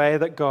well-known way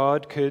that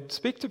God could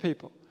speak to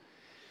people.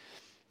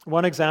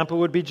 One example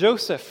would be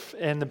Joseph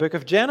in the book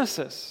of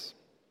Genesis.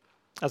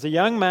 As a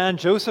young man,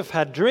 Joseph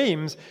had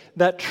dreams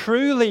that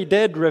truly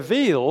did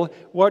reveal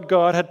what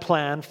God had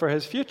planned for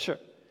his future.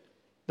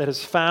 That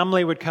his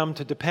family would come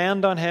to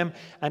depend on him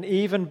and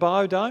even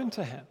bow down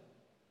to him.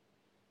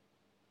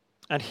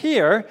 And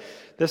here,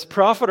 this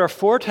prophet or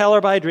foreteller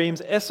by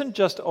dreams isn't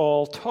just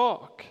all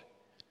talk.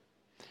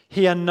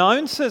 He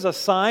announces a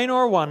sign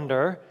or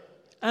wonder,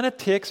 and it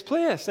takes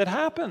place. It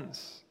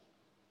happens.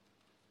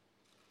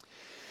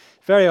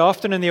 Very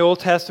often in the Old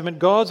Testament,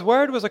 God's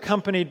word was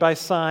accompanied by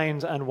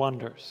signs and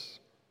wonders.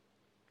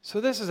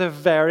 So this is a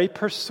very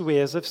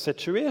persuasive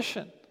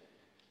situation.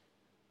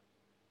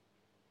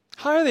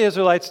 How are the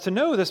Israelites to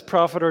know this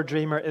prophet or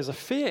dreamer is a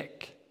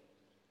fake?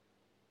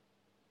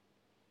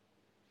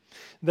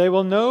 They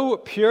will know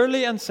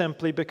purely and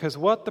simply because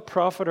what the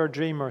prophet or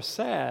dreamer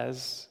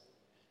says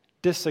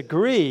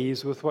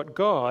disagrees with what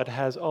God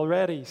has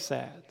already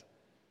said.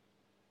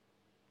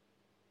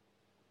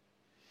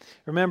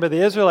 Remember,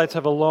 the Israelites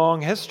have a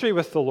long history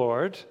with the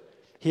Lord.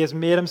 He has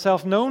made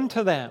himself known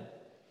to them.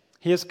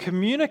 He has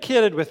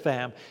communicated with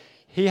them.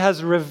 He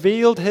has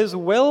revealed his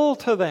will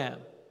to them.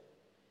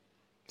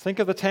 Think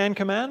of the 10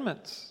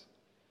 Commandments.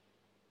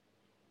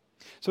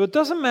 So it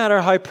doesn't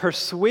matter how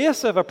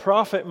persuasive a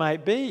prophet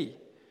might be.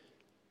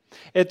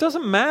 It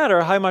doesn't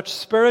matter how much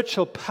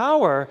spiritual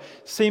power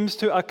seems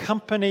to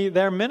accompany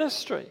their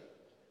ministry.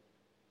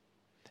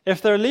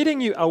 If they're leading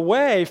you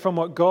away from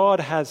what God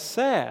has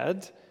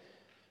said,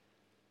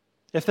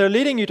 if they're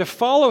leading you to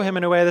follow him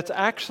in a way that's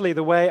actually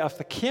the way of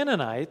the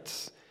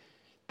Canaanites,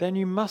 then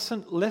you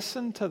mustn't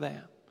listen to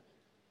them.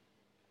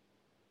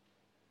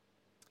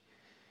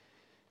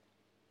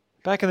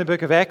 Back in the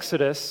book of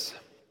Exodus,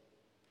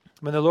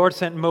 when the Lord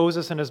sent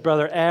Moses and his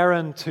brother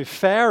Aaron to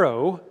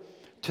Pharaoh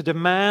to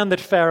demand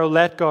that Pharaoh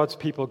let God's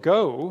people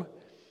go,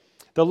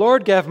 the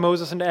Lord gave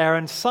Moses and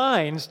Aaron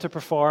signs to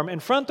perform in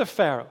front of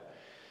Pharaoh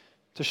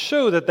to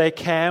show that they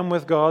came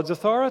with God's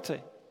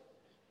authority.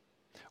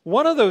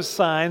 One of those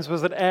signs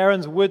was that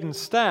Aaron's wooden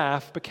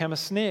staff became a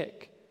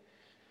snake.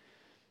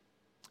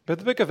 But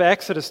the book of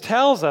Exodus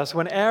tells us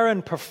when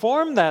Aaron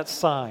performed that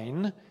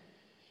sign,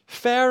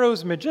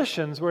 Pharaoh's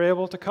magicians were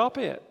able to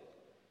copy it.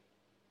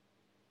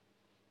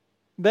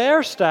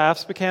 Their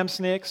staffs became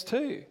snakes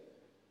too.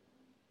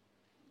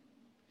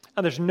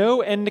 And there's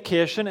no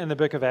indication in the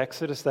book of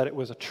Exodus that it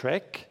was a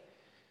trick.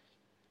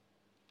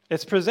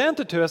 It's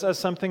presented to us as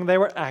something they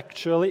were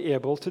actually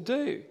able to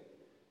do.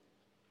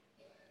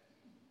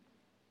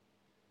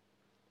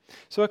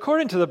 So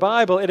according to the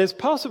Bible, it is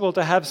possible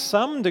to have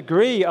some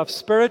degree of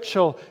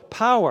spiritual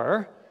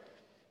power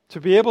to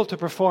be able to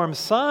perform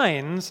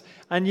signs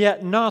and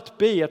yet not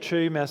be a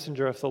true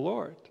messenger of the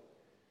Lord.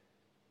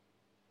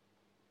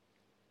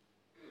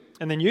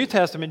 In the New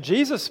Testament,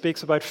 Jesus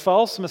speaks about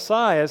false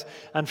messiahs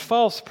and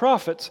false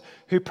prophets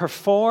who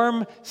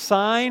perform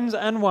signs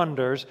and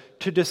wonders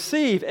to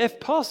deceive, if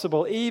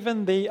possible,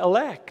 even the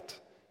elect,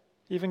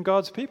 even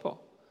God's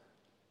people.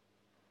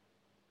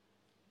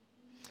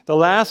 The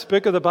last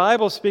book of the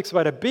Bible speaks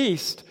about a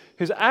beast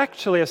who's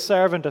actually a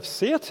servant of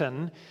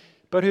Satan,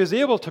 but who's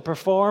able to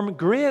perform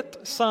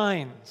great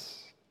signs.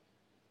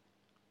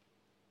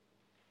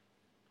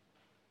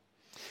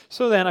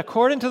 So then,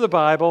 according to the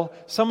Bible,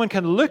 someone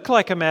can look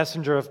like a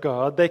messenger of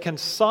God, they can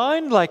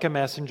sound like a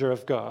messenger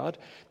of God,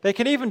 they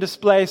can even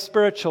display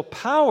spiritual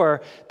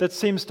power that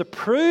seems to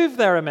prove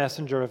they're a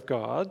messenger of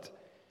God.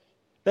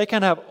 They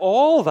can have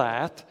all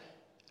that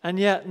and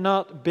yet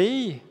not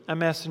be a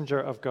messenger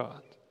of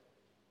God.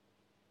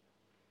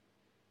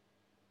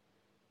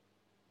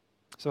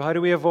 So how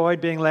do we avoid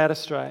being led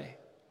astray?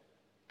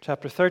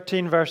 Chapter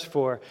 13, verse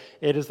 4.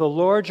 It is the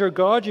Lord your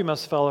God you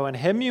must follow, and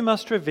him you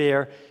must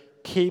revere.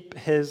 Keep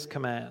his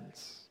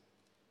commands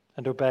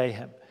and obey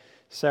him.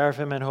 Serve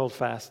him and hold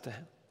fast to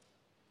him.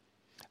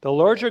 The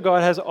Lord your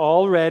God has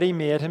already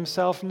made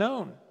himself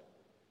known.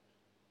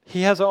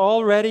 He has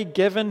already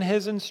given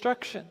his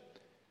instruction.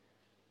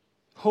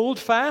 Hold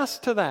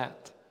fast to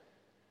that.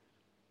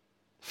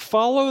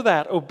 Follow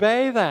that.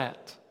 Obey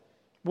that.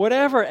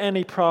 Whatever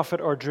any prophet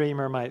or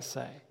dreamer might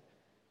say.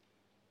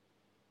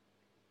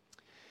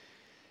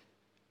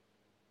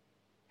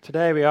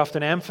 Today we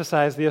often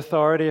emphasize the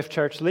authority of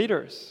church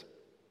leaders.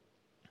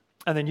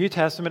 And the New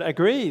Testament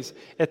agrees.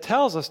 It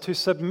tells us to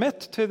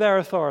submit to their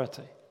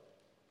authority,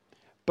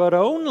 but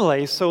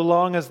only so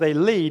long as they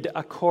lead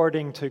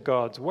according to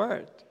God's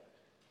word.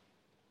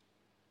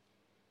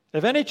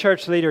 If any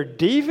church leader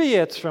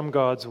deviates from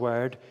God's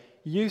word,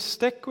 you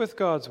stick with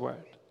God's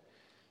word.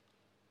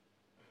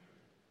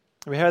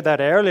 We heard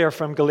that earlier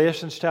from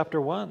Galatians chapter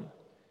 1.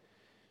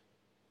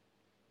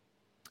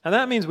 And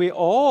that means we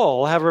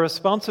all have a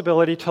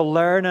responsibility to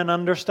learn and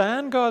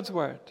understand God's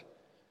word.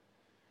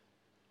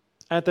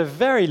 At the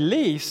very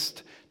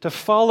least, to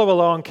follow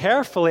along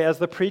carefully as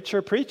the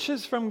preacher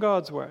preaches from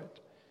God's word,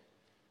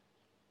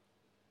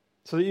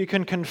 so that you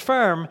can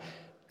confirm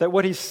that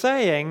what he's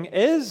saying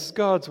is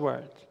God's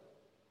word.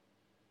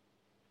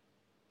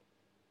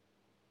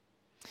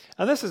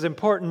 And this is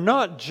important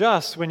not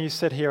just when you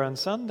sit here on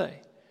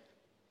Sunday.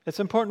 It's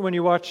important when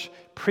you watch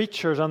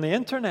preachers on the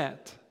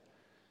internet.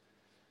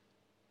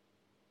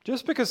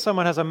 Just because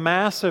someone has a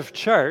massive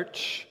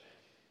church,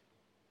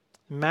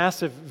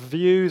 massive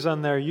views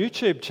on their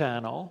YouTube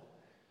channel,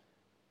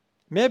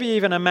 maybe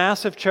even a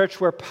massive church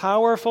where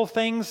powerful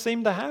things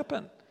seem to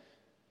happen.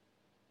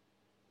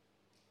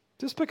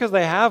 Just because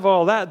they have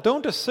all that,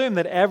 don't assume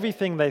that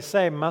everything they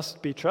say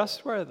must be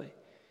trustworthy.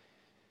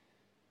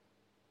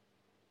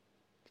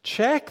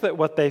 Check that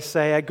what they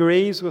say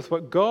agrees with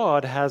what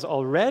God has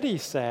already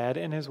said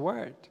in his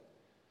word.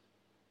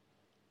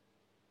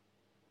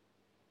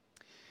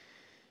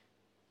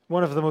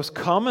 One of the most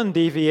common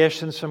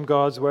deviations from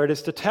God's word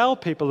is to tell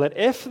people that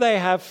if they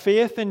have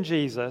faith in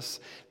Jesus,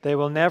 they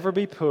will never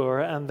be poor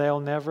and they'll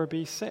never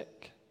be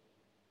sick.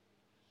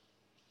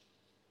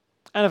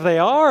 And if they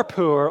are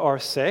poor or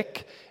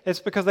sick, it's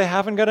because they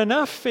haven't got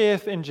enough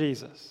faith in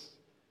Jesus.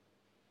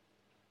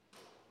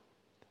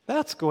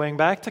 That's going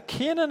back to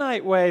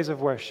Canaanite ways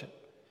of worship.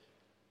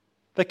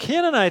 The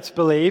Canaanites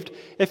believed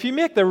if you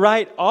make the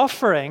right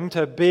offering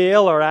to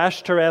Baal or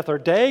Ashtoreth or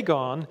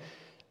Dagon,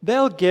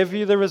 they'll give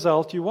you the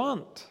result you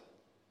want.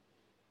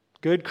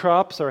 Good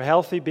crops or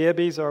healthy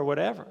babies or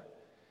whatever.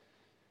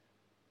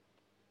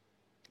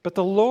 But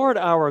the Lord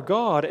our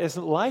God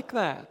isn't like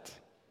that.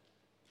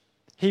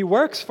 He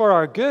works for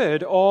our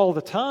good all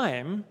the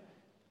time.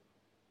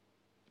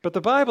 But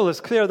the Bible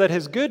is clear that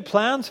his good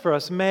plans for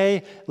us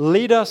may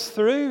lead us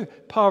through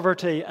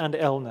poverty and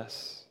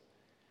illness.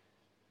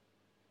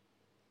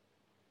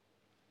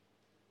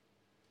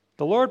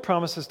 The Lord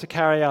promises to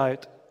carry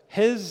out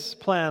his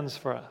plans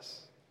for us.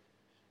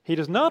 He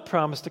does not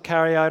promise to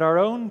carry out our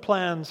own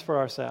plans for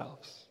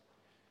ourselves.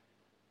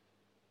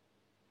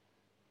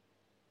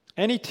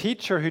 Any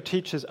teacher who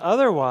teaches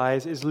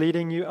otherwise is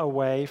leading you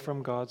away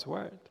from God's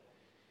word.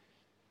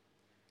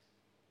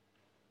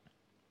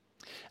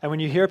 And when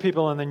you hear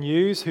people on the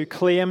news who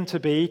claim to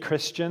be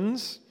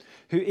Christians,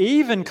 who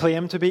even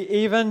claim to be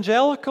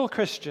evangelical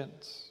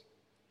Christians,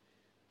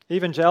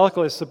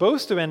 evangelical is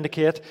supposed to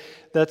indicate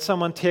that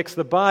someone takes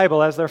the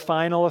Bible as their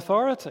final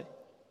authority.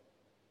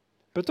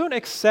 But don't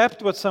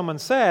accept what someone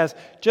says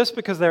just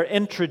because they're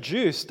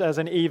introduced as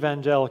an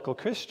evangelical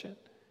Christian.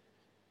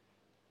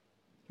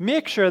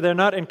 Make sure they're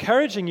not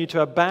encouraging you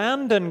to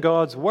abandon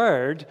God's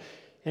word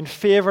in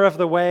favor of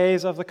the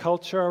ways of the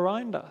culture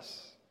around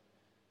us.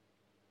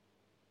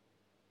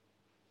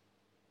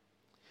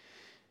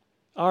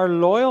 Our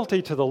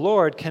loyalty to the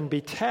Lord can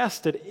be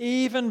tested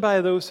even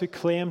by those who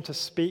claim to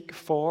speak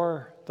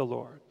for the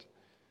Lord.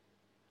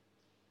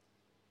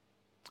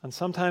 And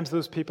sometimes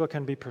those people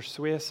can be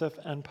persuasive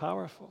and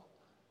powerful.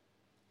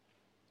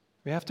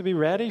 We have to be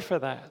ready for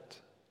that.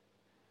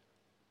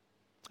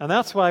 And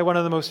that's why one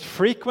of the most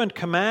frequent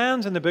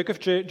commands in the book of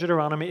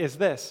Deuteronomy is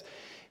this: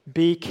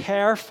 be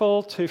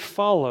careful to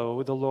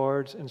follow the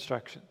Lord's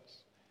instructions.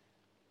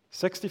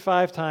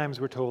 65 times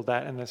we're told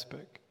that in this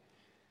book.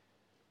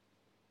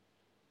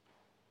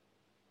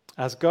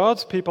 As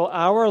God's people,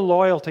 our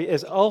loyalty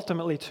is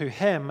ultimately to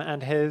Him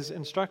and His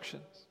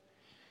instructions.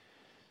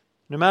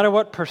 No matter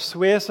what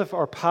persuasive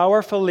or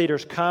powerful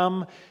leaders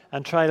come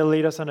and try to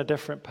lead us on a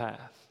different path.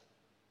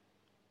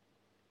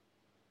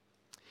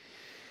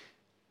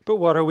 But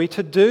what are we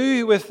to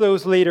do with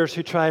those leaders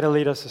who try to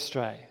lead us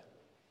astray?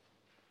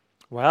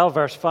 Well,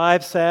 verse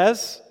 5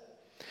 says,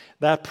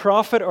 that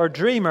prophet or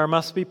dreamer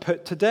must be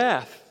put to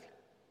death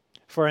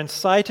for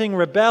inciting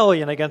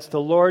rebellion against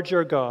the Lord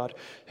your God,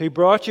 who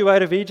brought you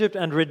out of Egypt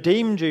and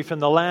redeemed you from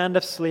the land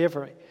of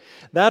slavery.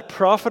 That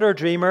prophet or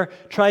dreamer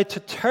tried to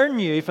turn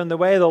you from the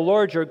way the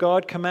Lord your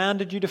God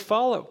commanded you to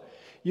follow.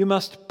 You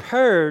must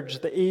purge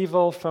the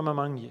evil from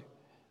among you.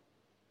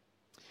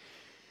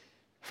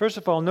 First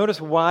of all,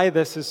 notice why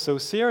this is so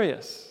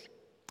serious.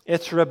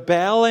 It's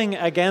rebelling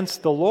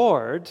against the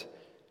Lord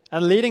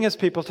and leading His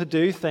people to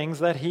do things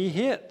that He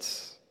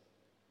hates.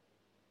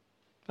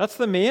 That's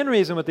the main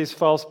reason what these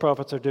false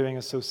prophets are doing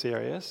is so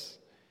serious.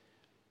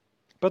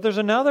 But there's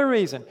another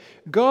reason.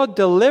 God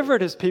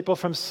delivered His people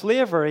from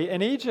slavery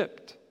in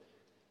Egypt.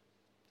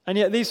 And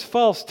yet these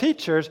false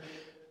teachers,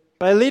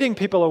 by leading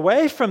people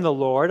away from the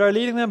Lord, are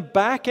leading them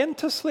back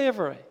into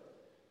slavery.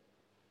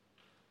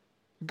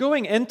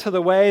 Going into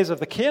the ways of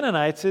the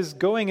Canaanites is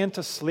going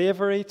into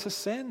slavery to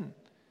sin.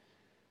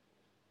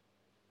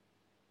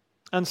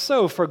 And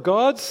so, for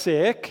God's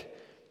sake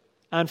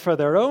and for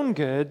their own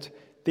good,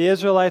 the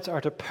Israelites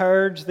are to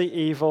purge the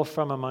evil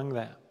from among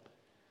them.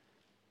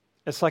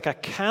 It's like a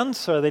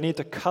cancer they need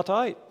to cut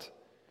out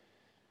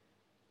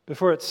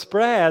before it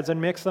spreads and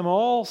makes them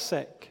all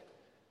sick.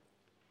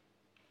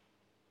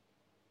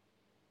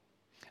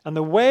 And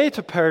the way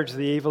to purge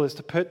the evil is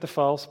to put the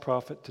false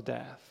prophet to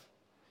death.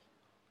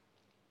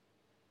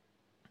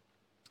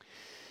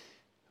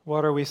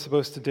 What are we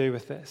supposed to do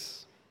with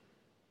this?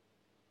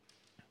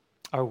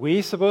 Are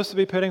we supposed to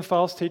be putting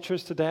false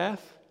teachers to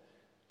death?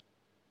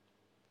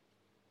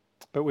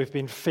 But we've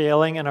been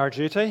failing in our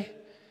duty?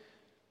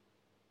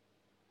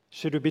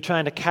 Should we be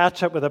trying to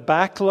catch up with a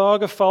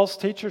backlog of false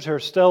teachers who are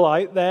still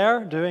out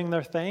there doing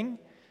their thing?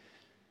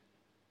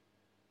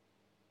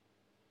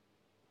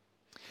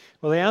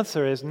 Well, the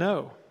answer is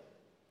no.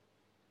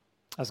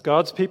 As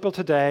God's people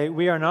today,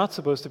 we are not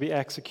supposed to be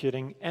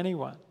executing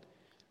anyone.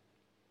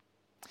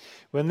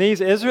 When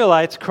these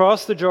Israelites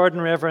cross the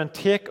Jordan River and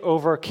take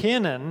over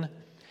Canaan,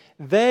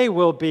 they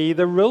will be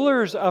the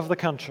rulers of the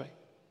country.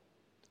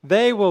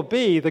 They will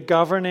be the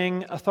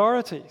governing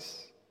authorities.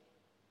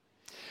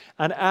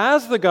 And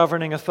as the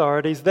governing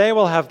authorities, they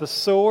will have the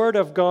sword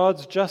of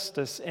God's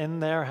justice in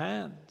their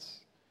hands.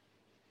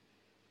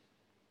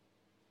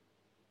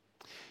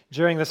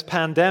 During this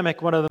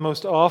pandemic, one of the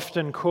most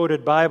often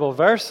quoted Bible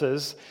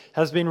verses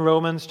has been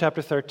Romans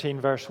chapter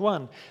 13, verse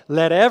 1.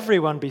 Let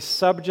everyone be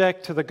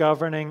subject to the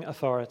governing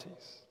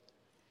authorities.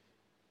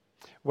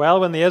 Well,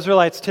 when the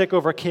Israelites take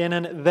over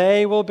Canaan,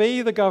 they will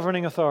be the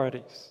governing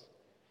authorities.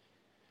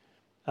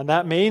 And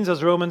that means,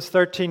 as Romans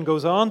 13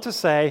 goes on to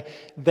say,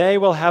 they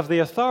will have the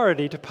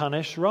authority to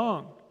punish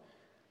wrong.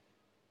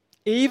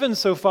 Even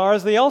so far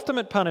as the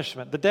ultimate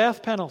punishment, the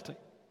death penalty.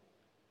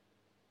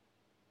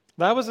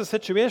 That was the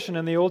situation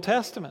in the Old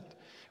Testament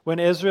when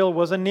Israel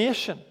was a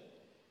nation.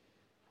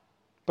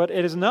 But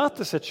it is not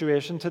the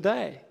situation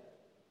today.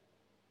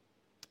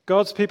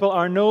 God's people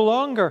are no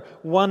longer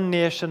one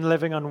nation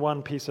living on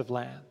one piece of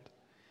land.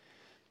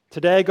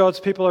 Today, God's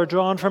people are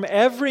drawn from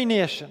every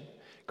nation.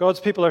 God's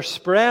people are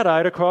spread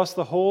out across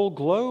the whole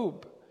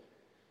globe.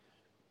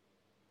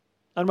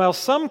 And while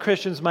some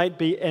Christians might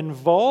be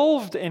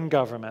involved in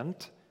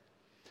government,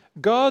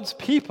 God's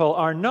people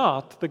are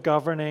not the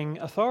governing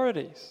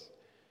authorities.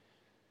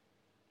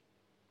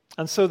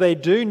 And so they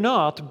do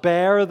not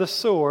bear the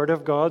sword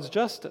of God's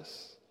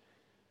justice,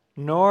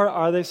 nor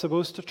are they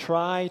supposed to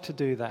try to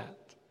do that.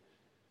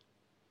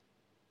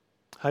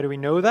 How do we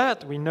know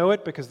that? We know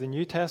it because the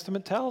New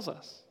Testament tells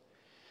us.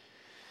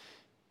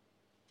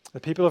 The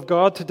people of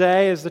God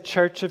today is the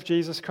church of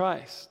Jesus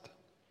Christ.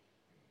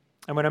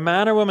 And when a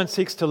man or woman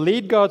seeks to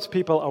lead God's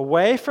people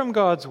away from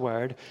God's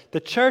word, the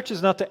church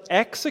is not to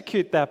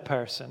execute that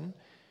person.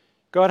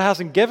 God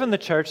hasn't given the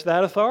church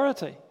that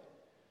authority.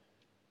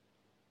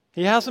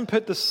 He hasn't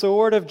put the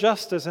sword of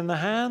justice in the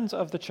hands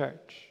of the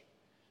church.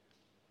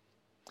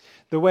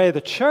 The way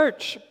the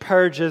church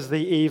purges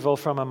the evil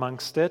from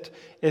amongst it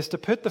is to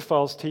put the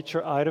false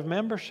teacher out of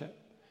membership.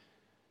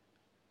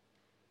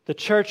 The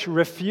church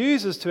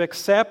refuses to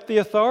accept the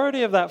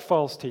authority of that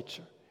false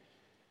teacher.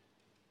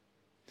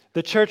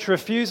 The church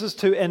refuses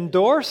to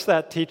endorse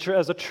that teacher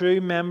as a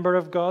true member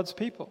of God's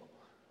people.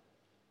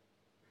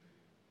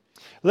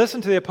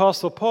 Listen to the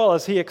Apostle Paul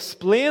as he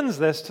explains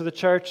this to the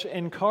church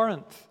in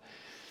Corinth.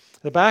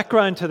 The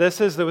background to this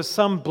is there was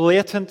some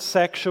blatant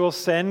sexual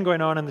sin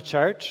going on in the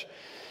church.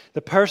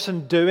 The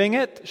person doing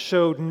it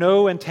showed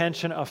no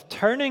intention of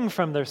turning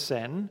from their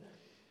sin.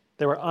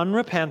 They were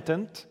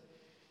unrepentant.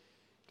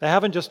 They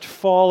haven't just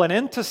fallen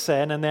into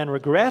sin and then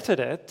regretted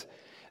it.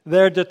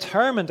 They're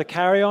determined to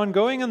carry on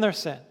going in their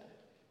sin.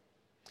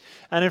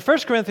 And in 1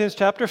 Corinthians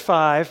chapter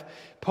 5,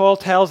 Paul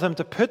tells them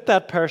to put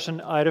that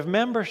person out of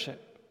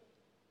membership.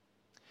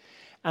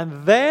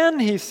 And then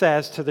he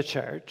says to the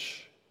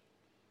church,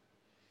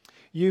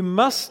 you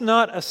must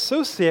not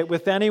associate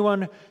with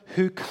anyone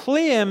who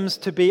claims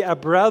to be a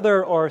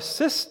brother or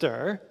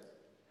sister,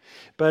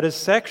 but is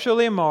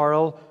sexually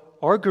immoral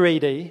or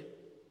greedy,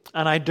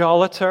 an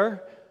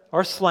idolater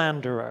or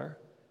slanderer,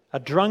 a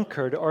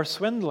drunkard or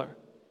swindler.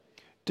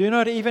 Do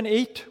not even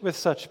eat with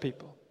such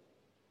people.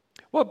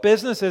 What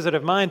business is it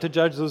of mine to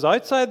judge those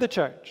outside the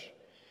church?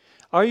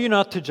 Are you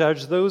not to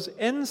judge those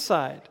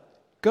inside?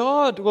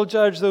 God will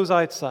judge those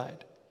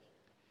outside.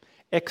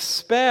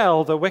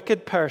 Expel the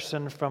wicked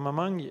person from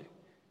among you.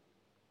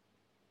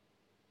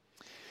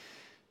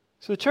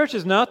 So the church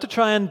is not to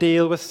try and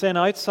deal with sin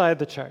outside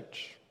the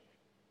church.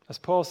 As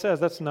Paul says,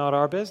 that's not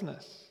our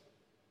business.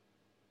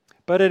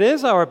 But it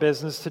is our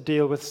business to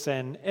deal with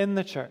sin in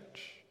the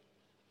church,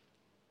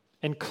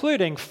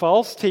 including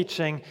false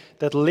teaching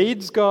that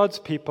leads God's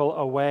people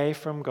away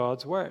from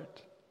God's word.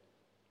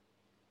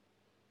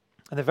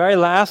 And the very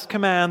last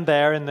command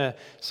there in the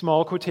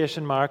small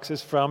quotation marks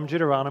is from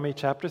Deuteronomy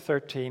chapter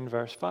 13,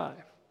 verse 5.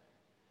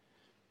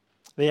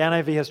 The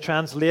NIV has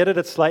translated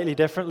it slightly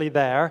differently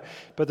there,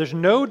 but there's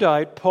no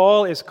doubt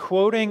Paul is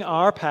quoting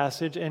our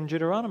passage in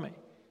Deuteronomy.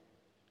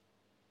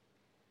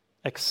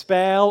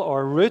 Expel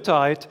or root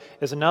out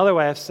is another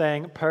way of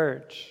saying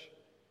purge.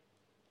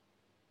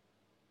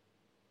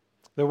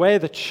 The way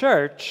the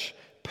church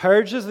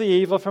purges the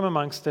evil from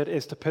amongst it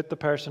is to put the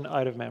person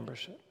out of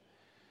membership.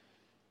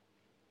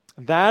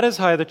 That is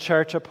how the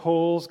church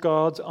upholds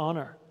God's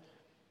honor.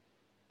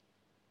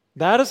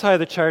 That is how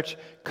the church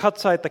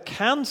cuts out the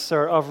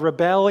cancer of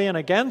rebellion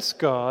against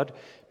God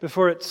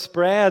before it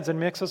spreads and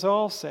makes us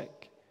all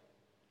sick.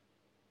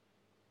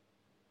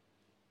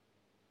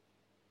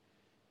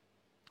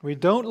 We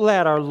don't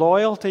let our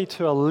loyalty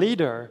to a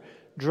leader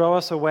draw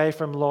us away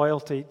from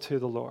loyalty to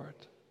the Lord,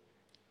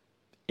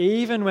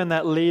 even when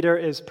that leader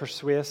is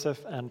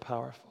persuasive and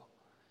powerful.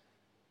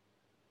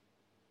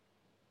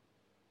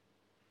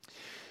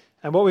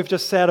 And what we've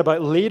just said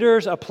about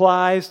leaders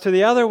applies to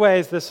the other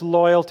ways this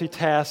loyalty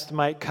test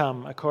might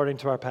come, according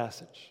to our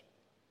passage.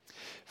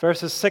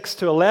 Verses 6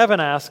 to 11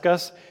 ask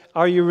us,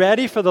 are you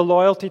ready for the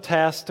loyalty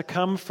test to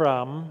come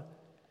from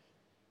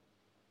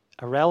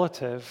a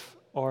relative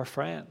or a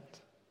friend?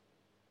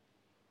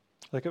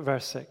 Look at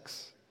verse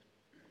 6.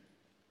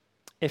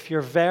 If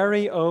your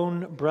very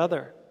own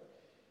brother,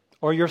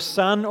 or your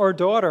son or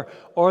daughter,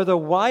 or the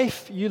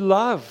wife you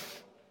love,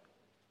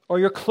 or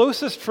your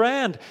closest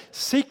friend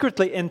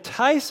secretly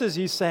entices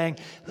you, saying,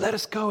 let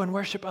us go and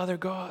worship other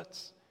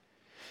gods.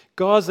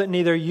 Gods that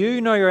neither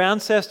you nor your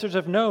ancestors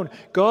have known.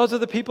 Gods of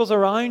the peoples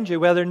around you,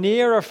 whether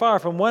near or far,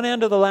 from one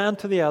end of the land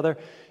to the other.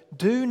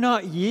 Do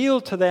not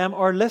yield to them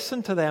or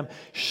listen to them.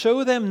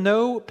 Show them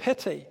no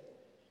pity.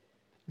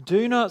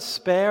 Do not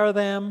spare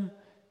them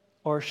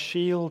or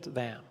shield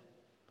them.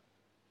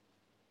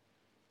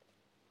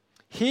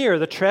 Here,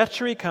 the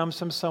treachery comes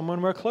from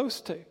someone we're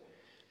close to.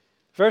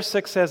 Verse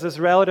 6 says, this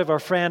relative or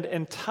friend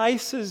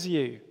entices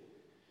you.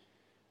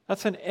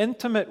 That's an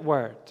intimate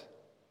word.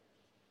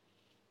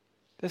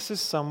 This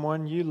is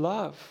someone you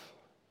love.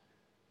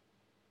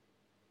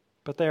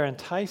 But they're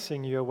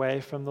enticing you away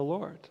from the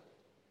Lord.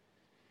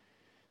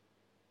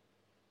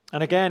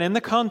 And again, in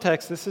the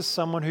context, this is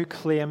someone who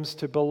claims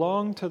to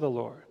belong to the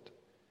Lord.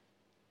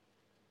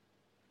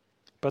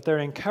 But they're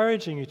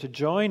encouraging you to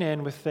join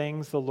in with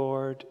things the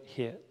Lord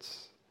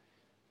hates.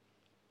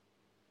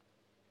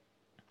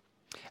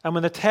 And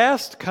when the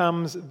test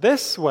comes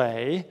this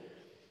way,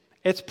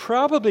 it's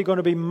probably going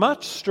to be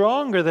much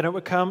stronger than it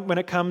would come when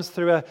it comes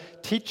through a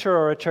teacher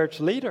or a church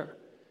leader.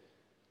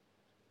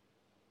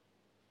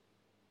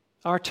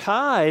 Our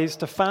ties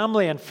to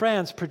family and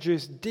friends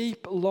produce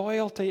deep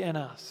loyalty in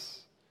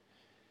us.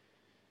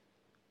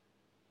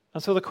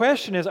 And so the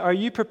question is, are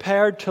you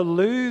prepared to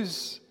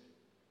lose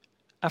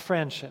a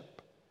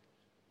friendship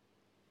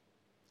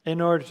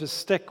in order to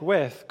stick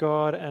with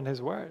God and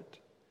His Word?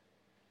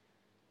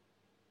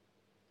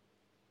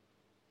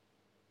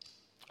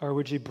 Or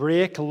would you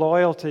break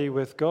loyalty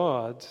with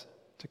God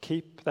to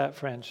keep that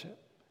friendship?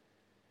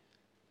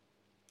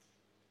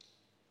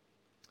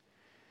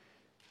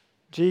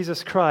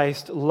 Jesus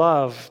Christ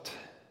loved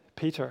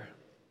Peter.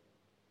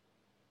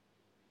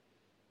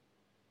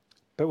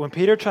 But when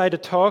Peter tried to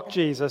talk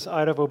Jesus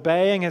out of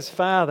obeying his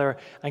Father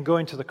and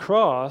going to the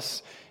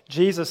cross,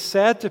 Jesus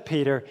said to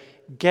Peter,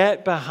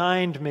 "Get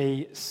behind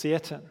me,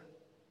 Satan.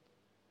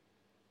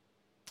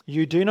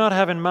 You do not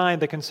have in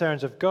mind the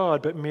concerns of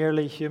God, but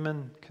merely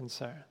human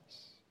concerns."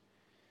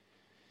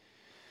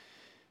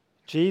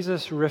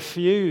 Jesus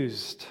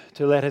refused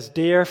to let his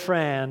dear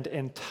friend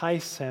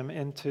entice him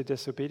into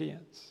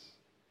disobedience.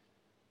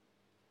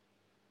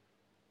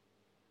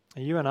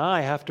 And you and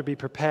I have to be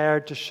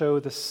prepared to show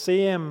the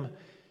same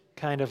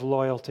kind of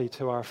loyalty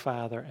to our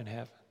Father in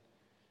heaven.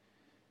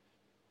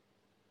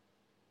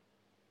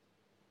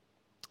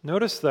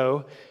 Notice,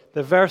 though,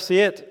 that verse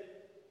 8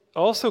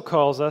 also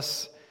calls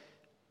us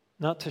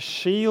not to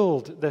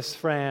shield this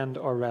friend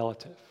or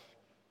relative.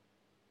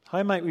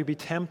 How might we be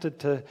tempted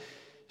to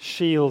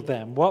shield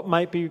them? What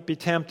might we be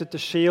tempted to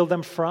shield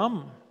them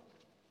from?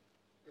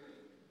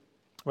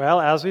 Well,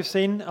 as we've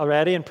seen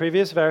already in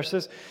previous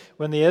verses,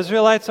 when the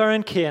Israelites are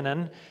in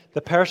Canaan,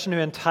 the person who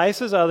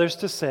entices others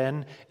to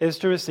sin is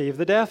to receive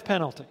the death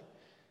penalty.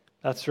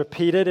 That's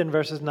repeated in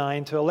verses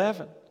 9 to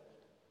 11.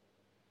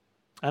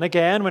 And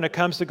again, when it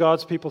comes to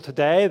God's people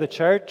today, the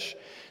church,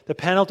 the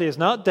penalty is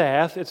not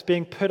death, it's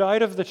being put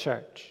out of the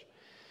church.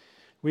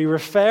 We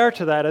refer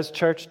to that as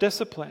church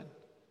discipline.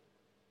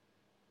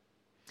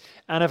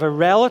 And if a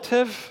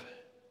relative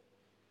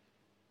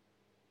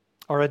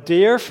or a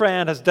dear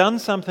friend has done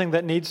something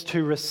that needs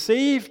to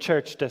receive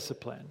church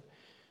discipline,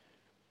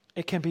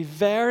 it can be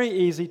very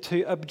easy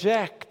to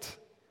object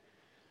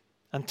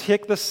and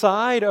take the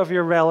side of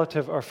your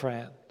relative or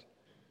friend.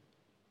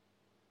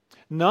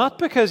 Not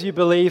because you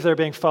believe they're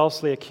being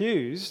falsely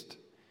accused,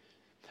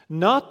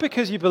 not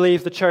because you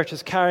believe the church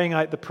is carrying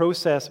out the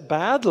process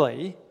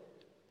badly,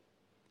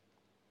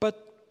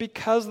 but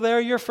because they're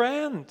your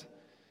friend.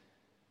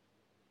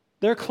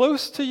 They're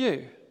close to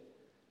you.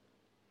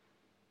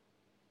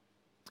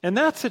 In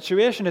that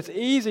situation, it's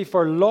easy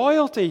for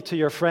loyalty to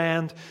your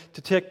friend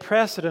to take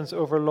precedence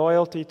over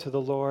loyalty to the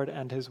Lord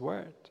and His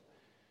Word.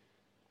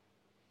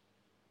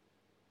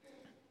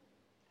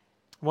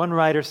 One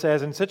writer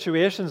says, in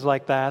situations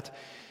like that,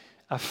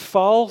 a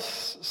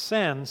false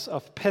sense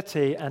of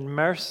pity and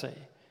mercy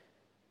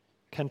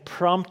can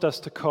prompt us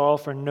to call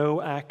for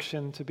no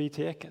action to be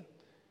taken.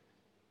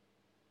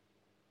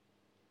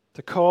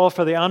 To call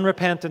for the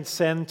unrepentant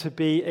sin to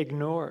be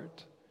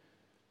ignored.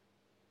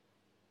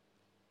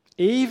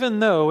 Even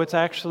though it's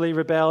actually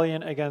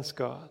rebellion against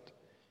God.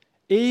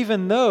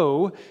 Even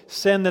though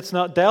sin that's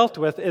not dealt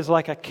with is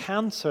like a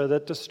cancer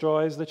that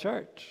destroys the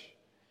church.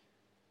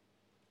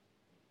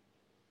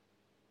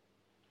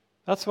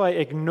 That's why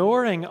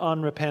ignoring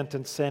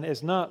unrepentant sin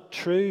is not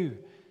true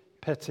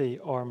pity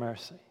or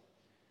mercy.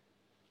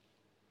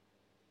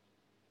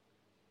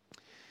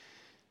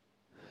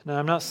 Now,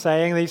 I'm not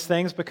saying these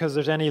things because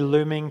there's any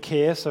looming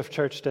case of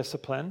church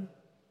discipline.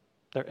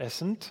 There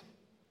isn't,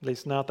 at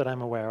least not that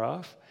I'm aware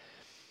of.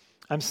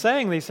 I'm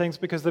saying these things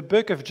because the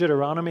book of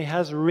Deuteronomy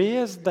has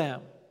raised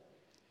them.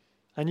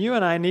 And you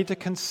and I need to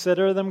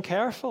consider them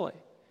carefully.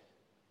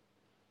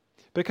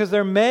 Because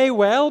there may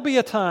well be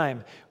a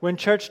time when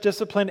church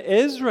discipline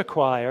is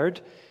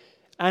required,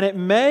 and it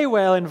may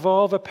well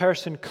involve a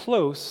person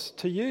close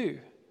to you.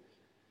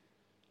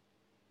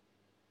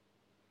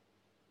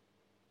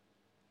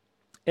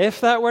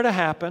 If that were to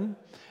happen,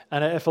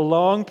 and if a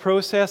long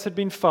process had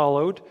been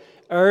followed,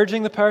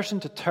 urging the person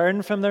to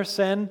turn from their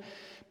sin,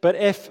 but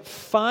if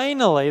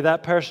finally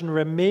that person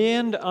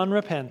remained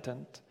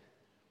unrepentant,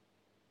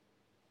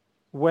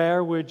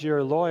 where would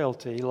your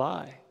loyalty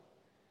lie?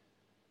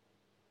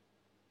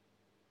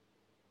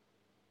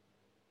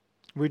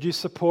 Would you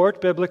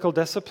support biblical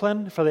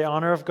discipline for the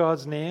honor of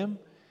God's name,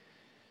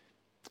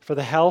 for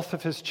the health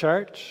of His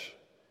church,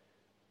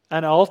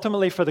 and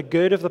ultimately for the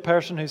good of the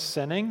person who's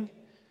sinning,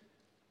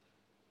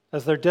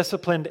 as they're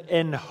disciplined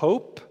in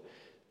hope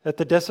that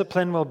the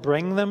discipline will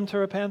bring them to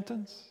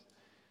repentance?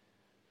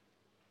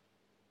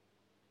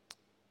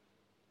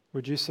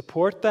 Would you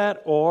support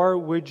that, or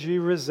would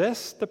you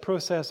resist the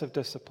process of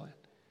discipline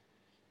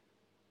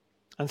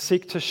and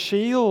seek to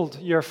shield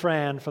your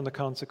friend from the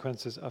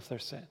consequences of their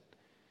sin?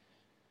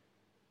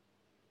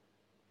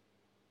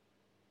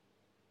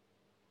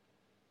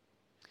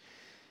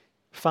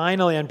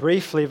 Finally and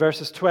briefly,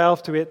 verses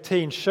 12 to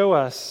 18 show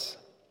us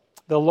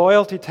the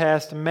loyalty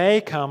test may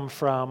come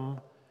from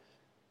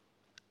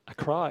a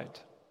crowd.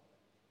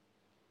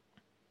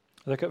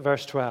 Look at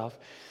verse 12.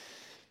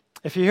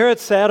 If you hear it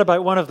said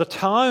about one of the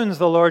towns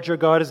the Lord your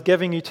God is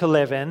giving you to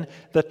live in,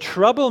 the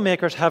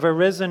troublemakers have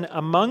arisen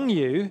among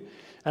you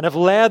and have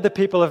led the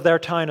people of their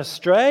town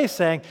astray,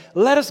 saying,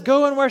 "Let us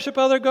go and worship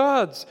other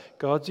gods,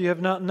 gods you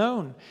have not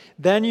known."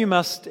 Then you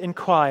must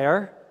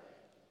inquire,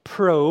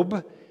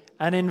 probe,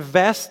 and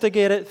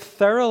investigate it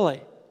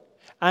thoroughly.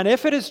 And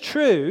if it is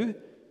true,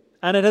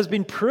 and it has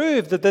been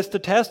proved that this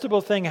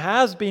detestable thing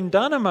has been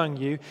done among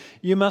you,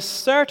 you must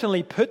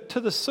certainly put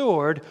to the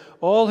sword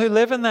all who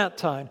live in that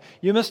town.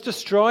 You must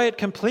destroy it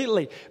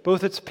completely,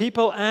 both its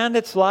people and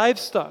its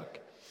livestock.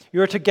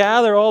 You are to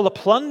gather all the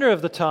plunder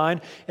of the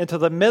town into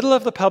the middle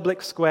of the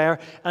public square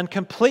and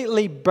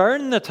completely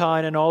burn the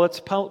town and all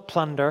its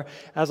plunder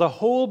as a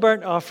whole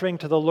burnt offering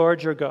to the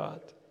Lord your God.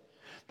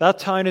 That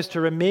town is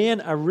to remain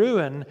a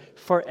ruin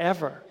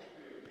forever,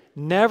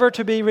 never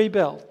to be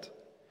rebuilt,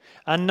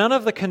 and none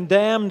of the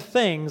condemned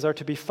things are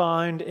to be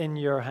found in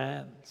your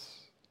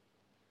hands.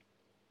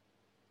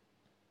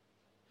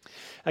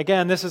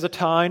 Again, this is a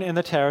town in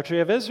the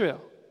territory of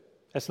Israel.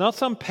 It's not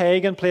some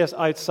pagan place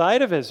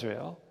outside of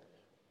Israel.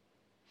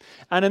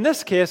 And in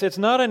this case, it's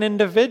not an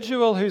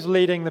individual who's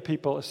leading the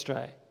people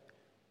astray.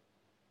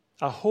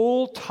 A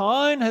whole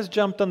town has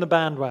jumped on the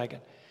bandwagon.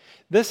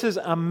 This is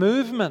a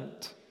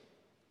movement.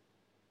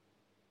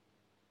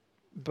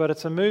 But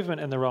it's a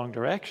movement in the wrong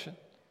direction.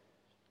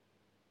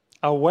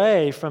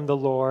 Away from the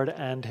Lord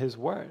and His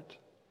Word.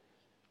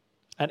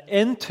 And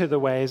into the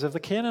ways of the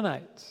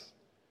Canaanites.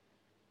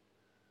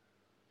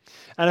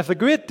 And if the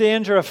great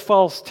danger of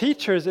false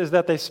teachers is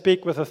that they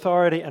speak with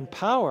authority and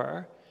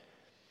power,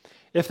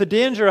 if the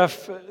danger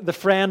of the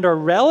friend or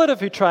relative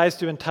who tries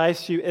to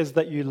entice you is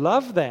that you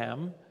love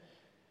them,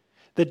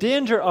 the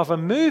danger of a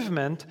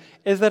movement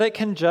is that it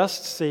can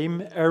just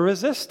seem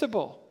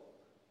irresistible.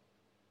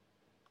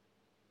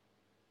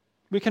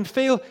 We can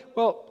feel,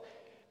 well,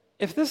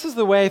 if this is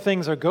the way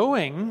things are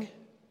going,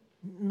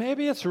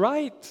 maybe it's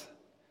right.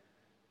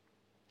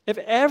 If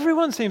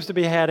everyone seems to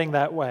be heading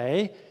that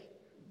way,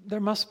 there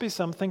must be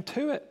something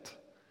to it.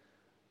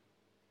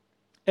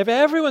 If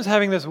everyone's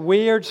having this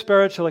weird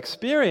spiritual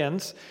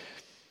experience,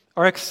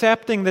 or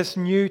accepting this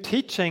new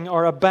teaching,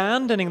 or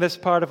abandoning this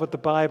part of what the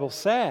Bible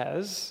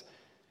says,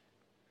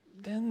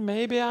 then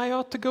maybe I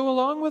ought to go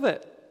along with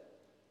it.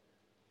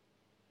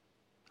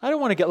 I don't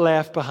want to get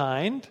left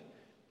behind.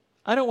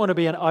 I don't want to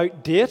be an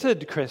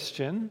outdated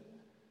Christian.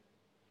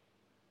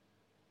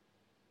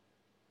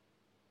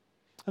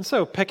 And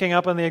so, picking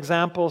up on the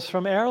examples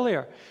from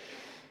earlier,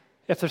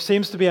 if there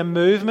seems to be a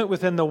movement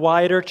within the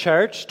wider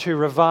church to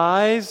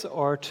revise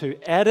or to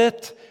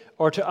edit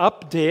or to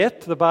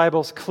update the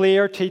Bible's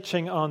clear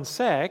teaching on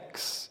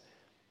sex,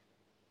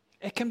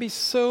 it can be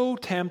so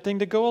tempting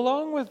to go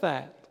along with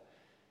that.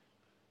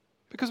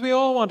 Because we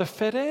all want to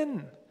fit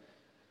in.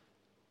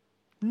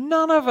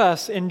 None of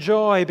us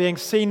enjoy being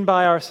seen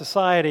by our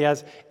society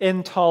as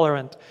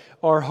intolerant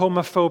or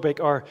homophobic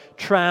or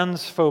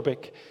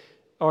transphobic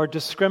or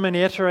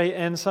discriminatory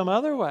in some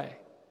other way.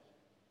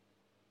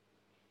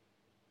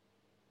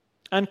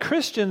 And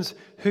Christians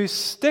who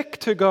stick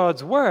to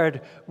God's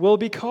Word will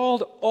be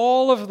called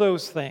all of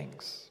those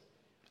things,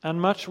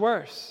 and much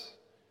worse.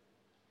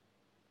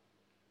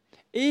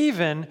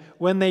 Even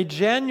when they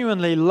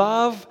genuinely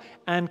love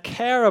and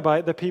care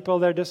about the people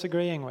they're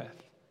disagreeing with.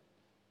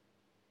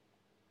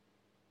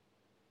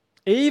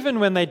 Even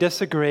when they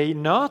disagree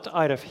not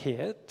out of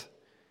hate,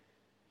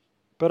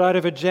 but out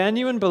of a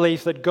genuine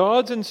belief that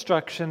God's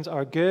instructions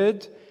are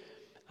good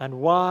and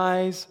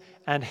wise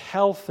and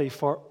healthy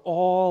for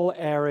all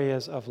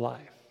areas of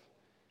life.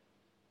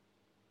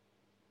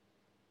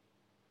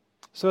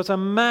 So it's a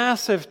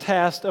massive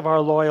test of our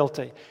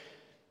loyalty.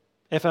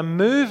 If a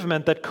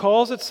movement that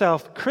calls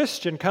itself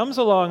Christian comes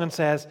along and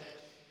says,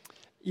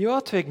 you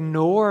ought to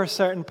ignore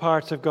certain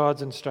parts of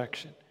God's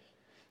instruction.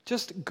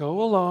 Just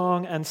go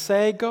along and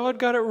say, God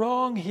got it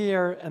wrong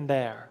here and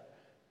there.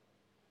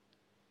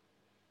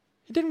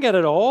 He didn't get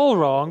it all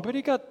wrong, but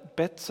he got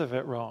bits of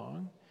it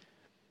wrong.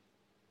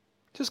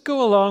 Just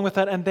go along with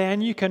that, and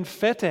then you can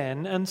fit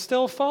in and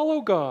still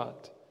follow God.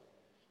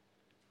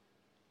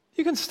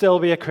 You can still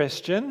be a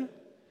Christian.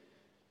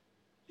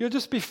 You'll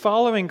just be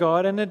following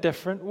God in a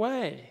different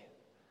way.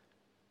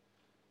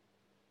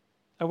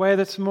 A way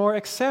that's more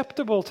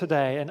acceptable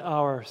today in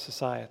our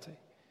society.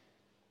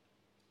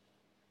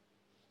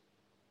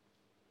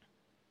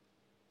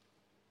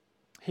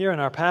 Here in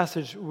our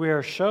passage,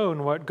 we're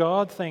shown what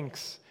God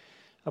thinks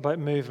about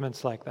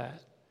movements like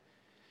that.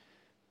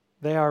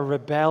 They are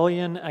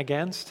rebellion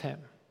against Him.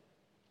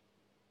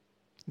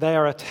 They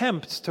are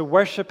attempts to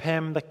worship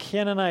Him the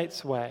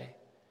Canaanites' way.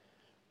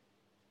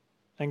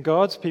 And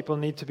God's people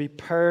need to be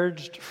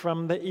purged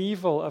from the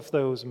evil of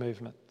those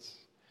movements.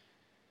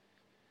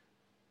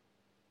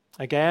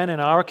 Again, in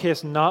our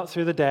case, not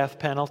through the death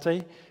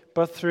penalty,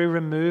 but through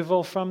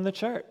removal from the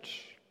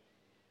church.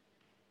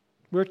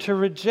 We're to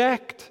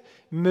reject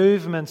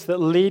movements that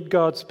lead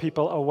God's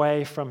people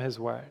away from His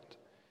Word.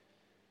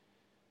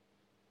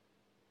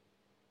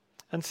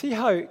 And see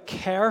how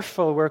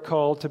careful we're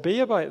called to be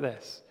about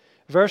this.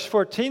 Verse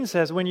 14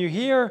 says, when you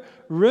hear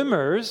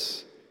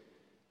rumors,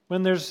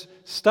 when there's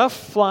stuff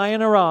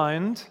flying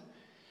around,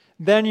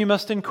 then you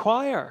must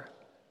inquire,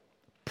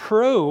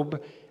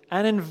 probe,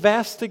 and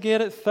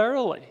investigate it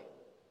thoroughly.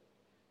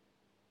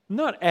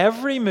 Not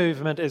every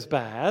movement is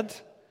bad.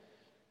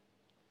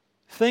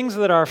 Things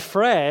that are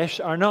fresh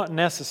are not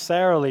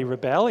necessarily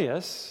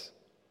rebellious.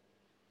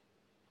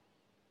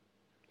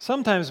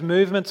 Sometimes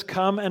movements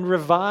come and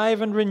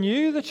revive and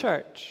renew the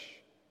church.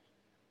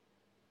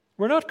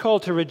 We're not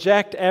called to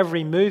reject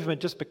every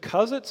movement just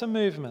because it's a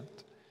movement.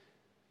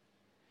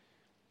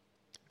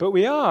 But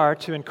we are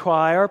to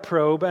inquire,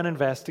 probe, and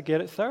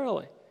investigate it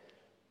thoroughly.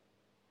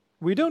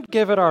 We don't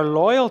give it our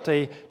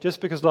loyalty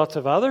just because lots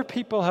of other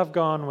people have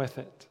gone with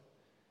it.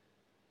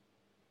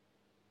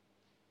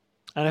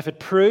 And if it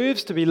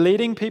proves to be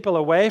leading people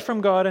away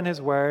from God and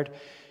His Word,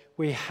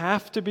 we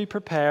have to be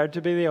prepared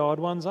to be the odd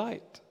ones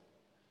out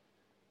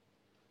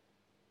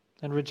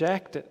and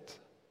reject it.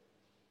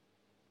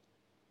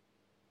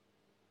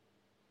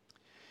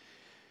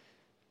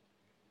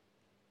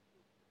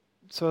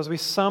 So as we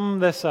sum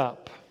this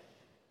up,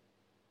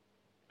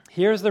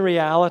 here's the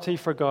reality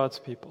for God's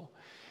people.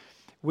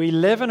 We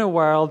live in a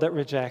world that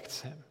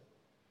rejects Him.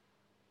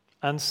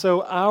 And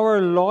so our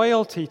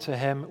loyalty to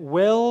him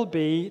will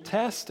be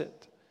tested.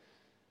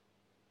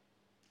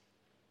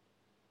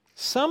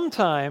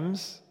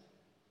 Sometimes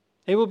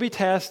it will be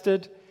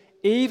tested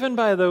even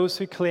by those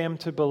who claim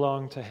to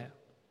belong to him.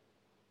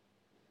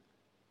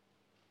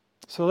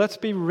 So let's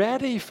be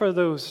ready for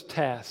those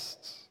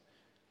tests.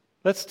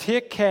 Let's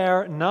take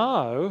care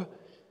now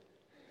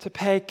to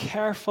pay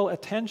careful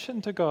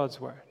attention to God's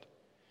word.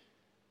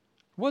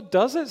 What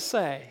does it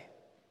say?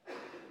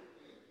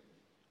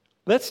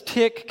 Let's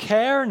take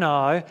care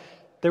now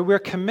that we're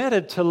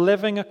committed to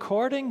living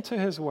according to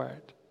his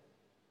word.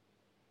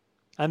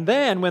 And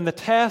then when the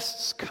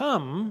tests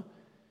come,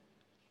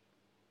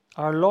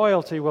 our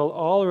loyalty will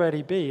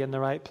already be in the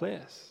right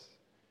place.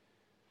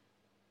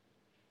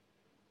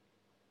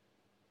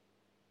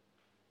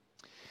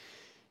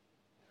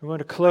 We want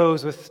to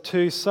close with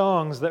two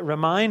songs that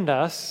remind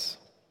us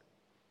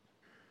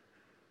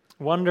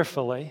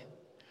wonderfully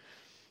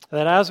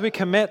that as we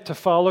commit to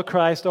follow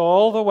Christ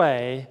all the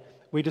way,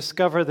 we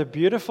discover the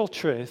beautiful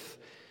truth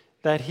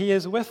that he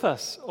is with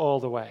us all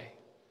the way.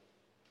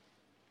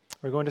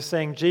 We're going to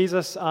sing,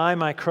 Jesus, I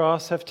my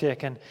cross have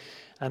taken,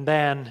 and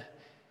then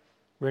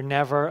we're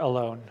never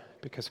alone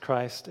because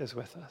Christ is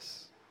with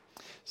us.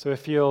 So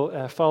if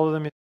you'll follow the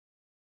music.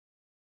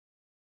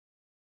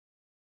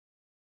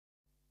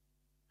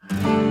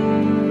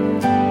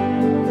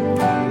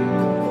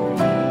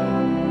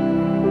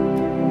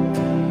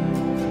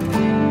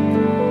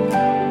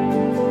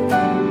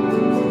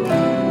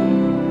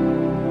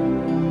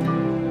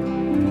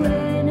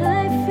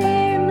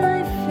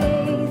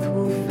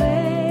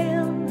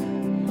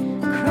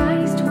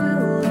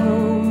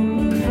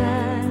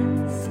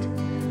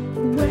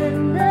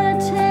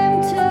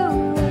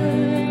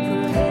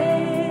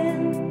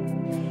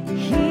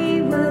 He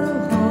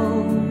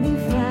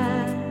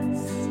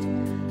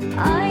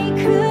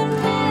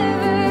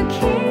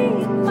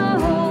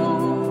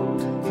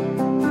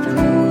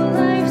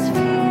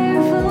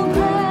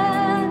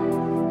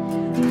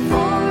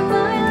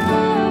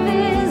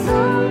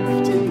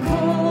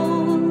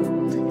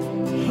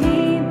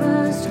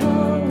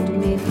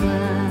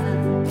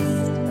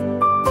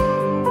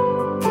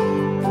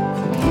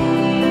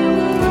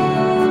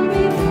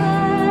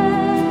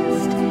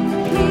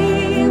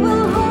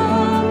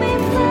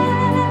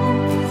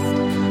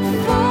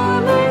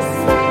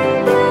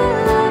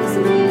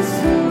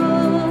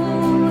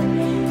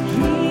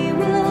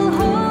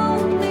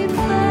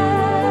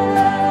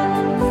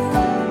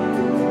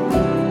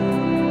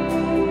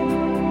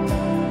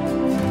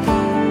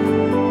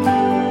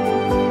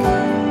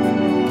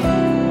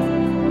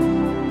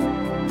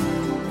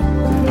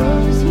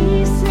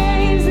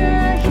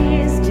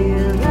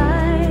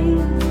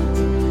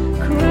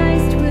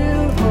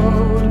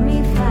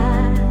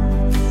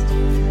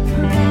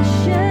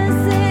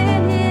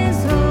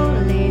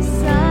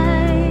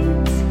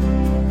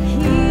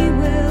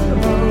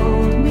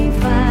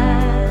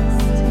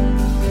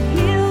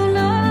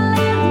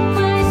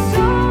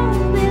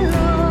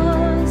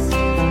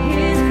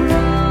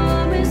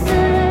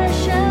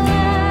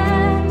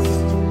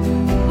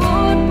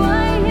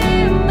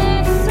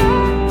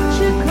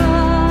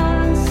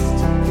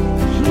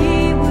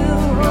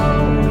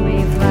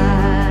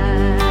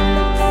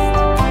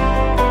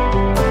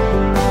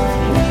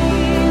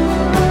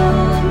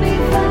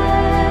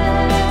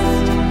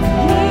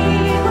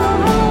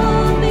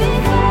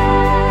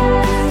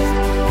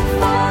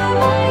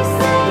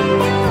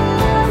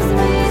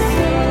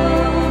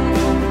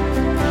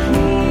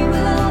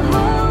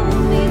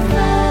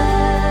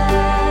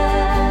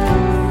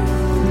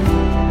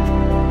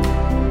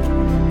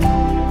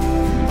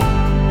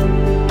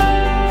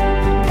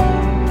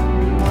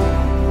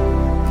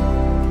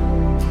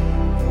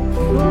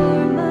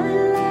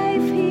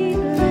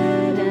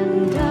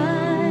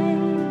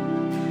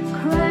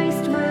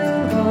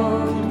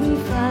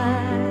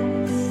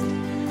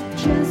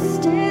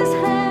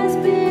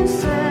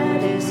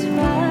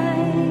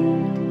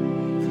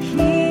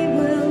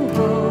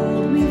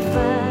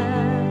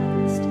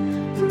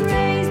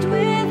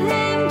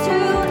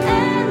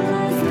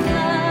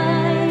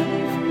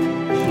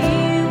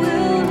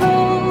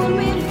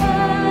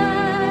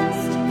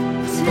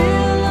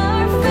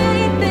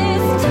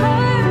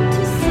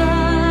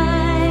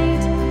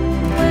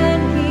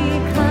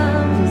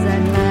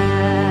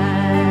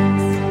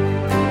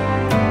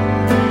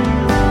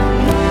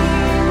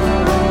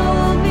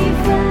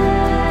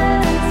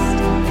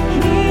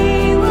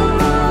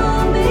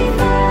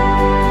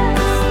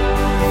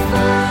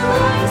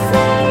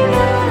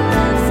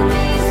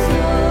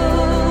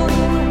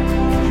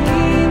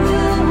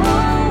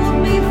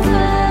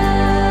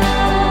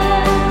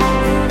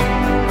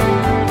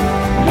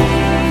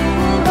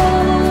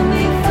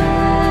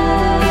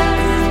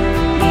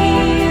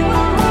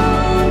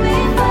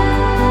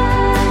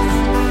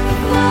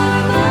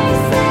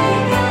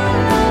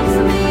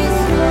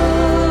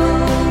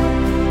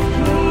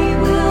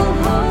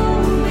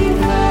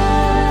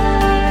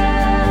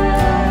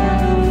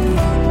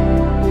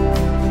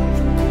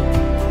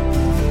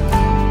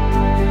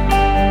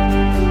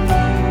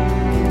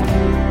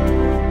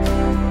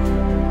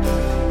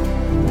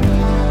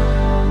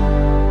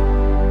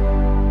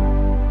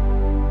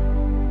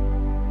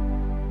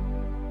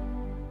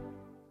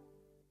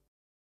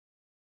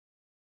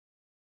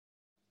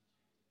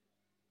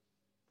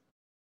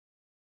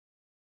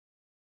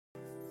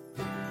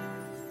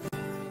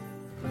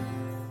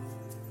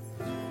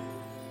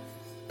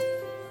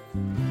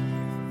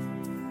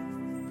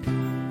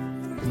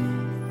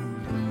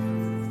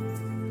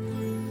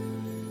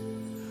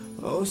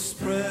Oh,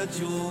 spread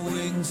your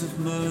wings of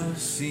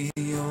mercy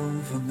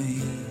over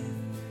me,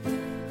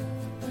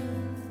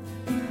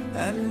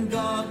 and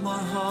guard my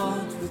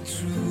heart with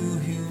true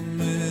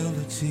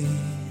humility.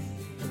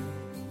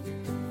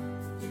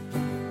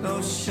 No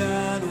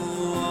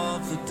shadow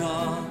of the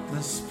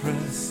darkness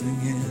pressing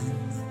in,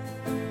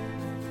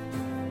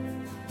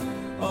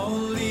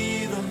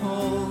 only the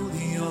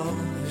holy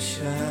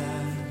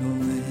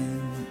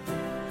overshadowing.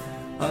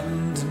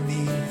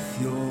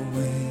 Underneath your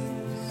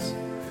wings,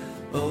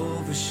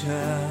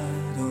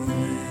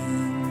 overshadowing.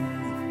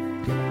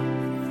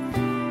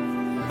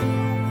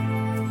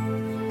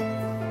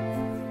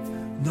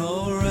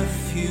 No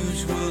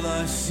refuge will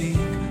I seek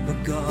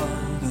but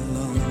God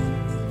alone.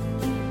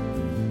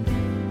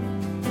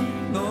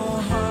 No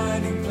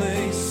hiding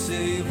place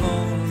save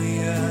only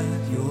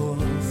at your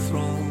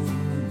throne.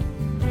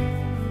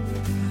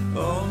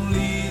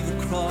 Only the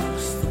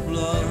cross, the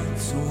blood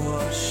to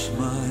wash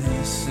my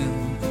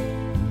sin.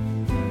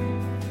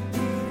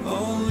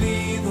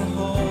 Only the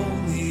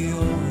holy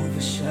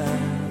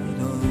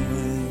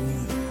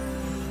overshadowing.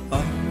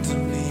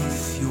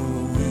 Underneath your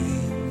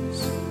wings,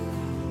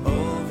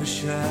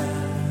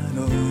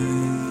 overshadowing.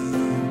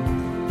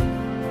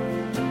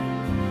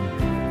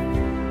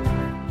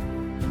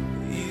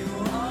 You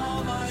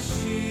are my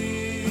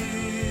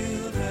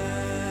shield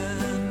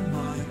and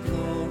my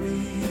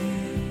glory.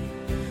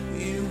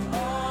 You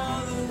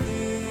are the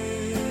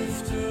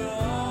lifter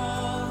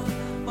of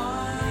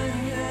my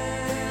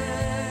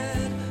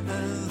head.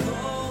 And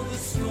though the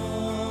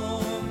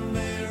storm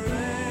may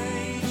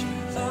rage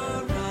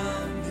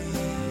around me,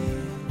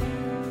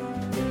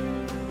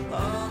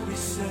 I'll be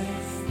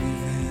safe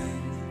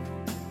within,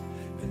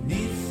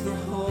 beneath the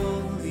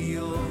holy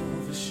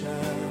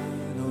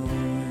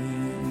overshadowing.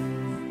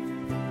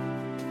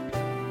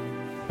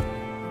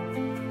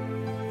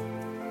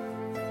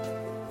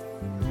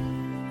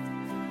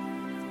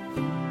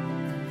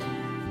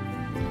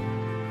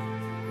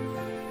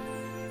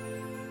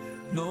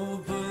 No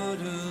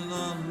burden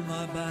on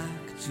my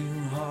back too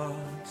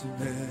hard to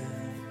bear.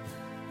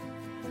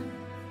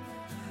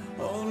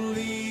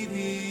 Only the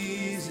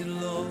easy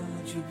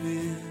load you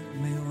bid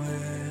me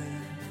wear.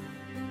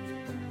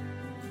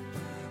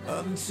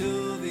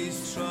 Until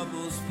these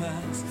troubles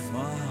pass,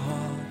 my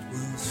heart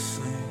will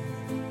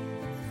sing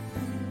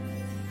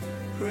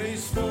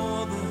praise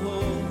for the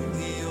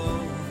holy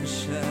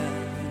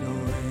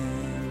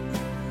overshadowing.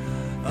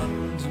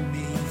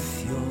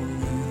 Underneath your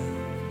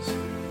wings,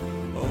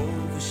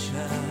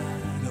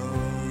 overshadowing.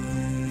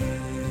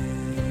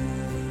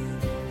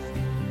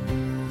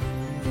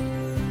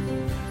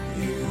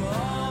 You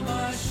are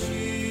my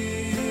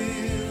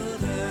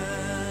shield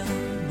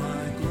and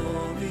my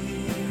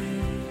glory.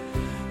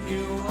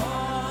 You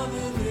are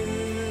the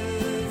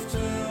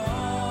lifter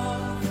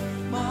of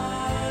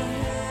my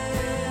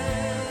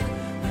head.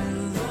 And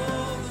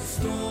though the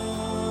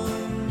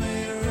storm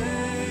may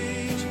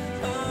rage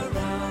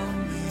around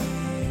me,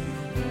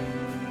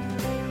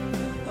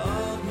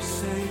 I'll be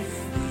safe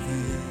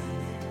within,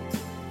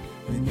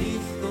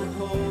 beneath the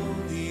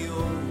holy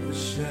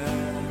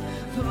overshadowing.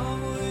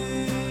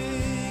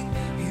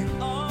 You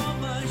are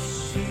my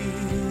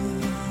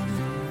shield.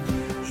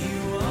 You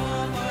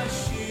are my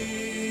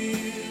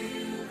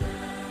shield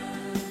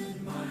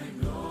and my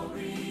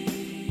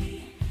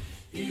glory.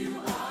 You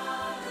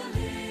are the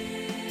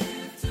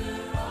lifter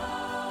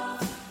of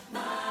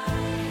my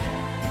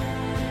head.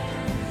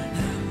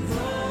 And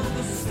though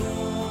the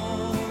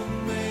storm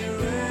may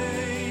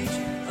rage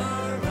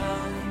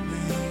around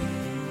me,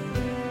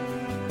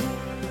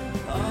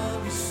 I'll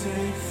be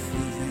safe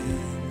within,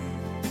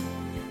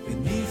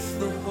 beneath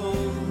the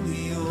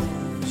holy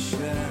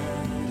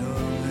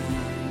overshadowing.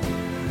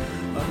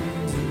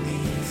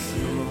 Underneath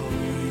your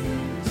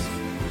wings,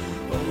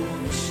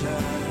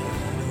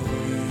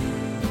 overshadowing,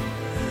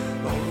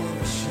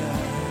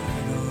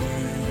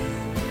 overshadowing.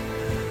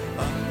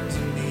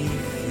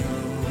 Underneath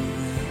your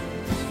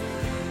wings,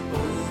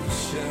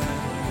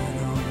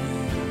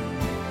 overshadowing,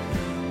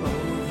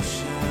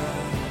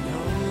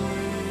 overshadowing.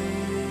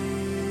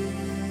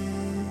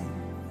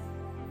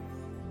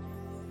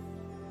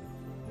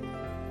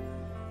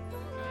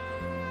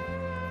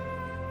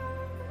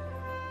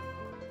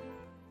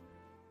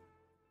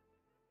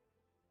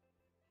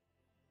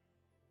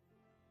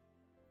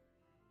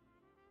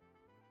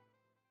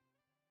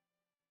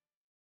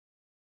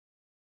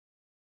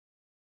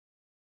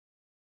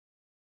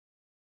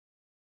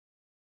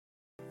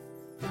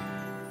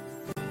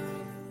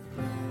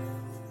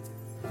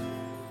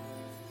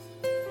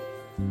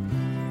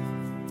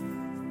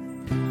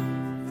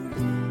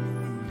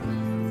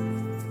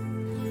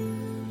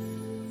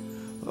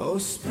 Oh,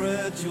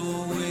 spread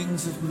your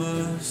wings of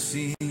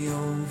mercy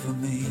over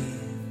me,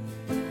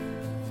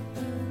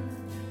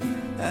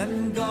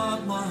 and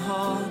guard my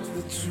heart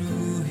with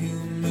true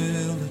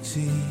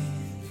humility.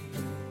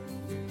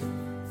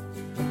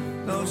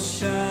 No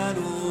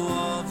shadow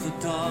of the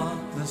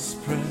darkness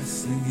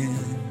pressing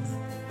in,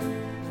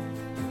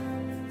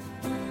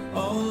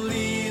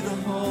 only the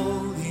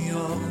holy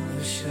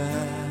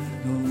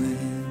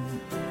overshadowing.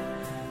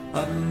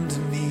 Under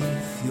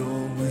underneath your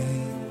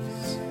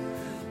wings,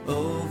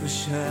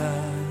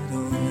 overshadowing.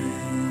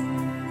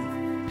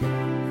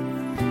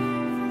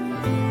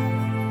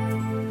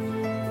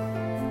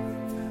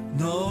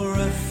 No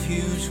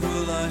refuge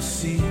will I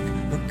seek,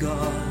 but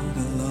God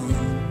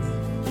alone.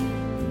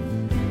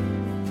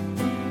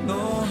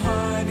 No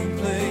hiding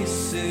place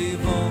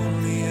save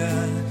only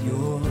at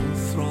your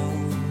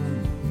throne.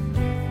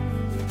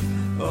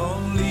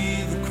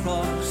 Only the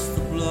cross,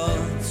 the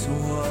blood to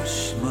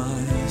wash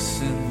my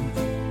sin.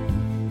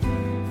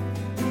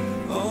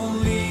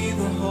 Only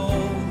the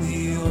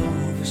holy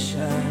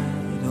overshadowing.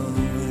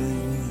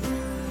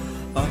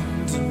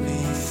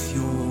 Underneath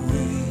your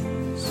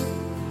wings,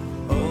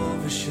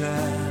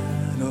 overshadowing.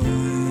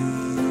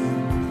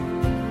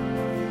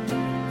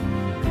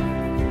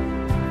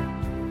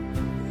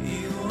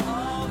 You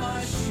are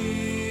my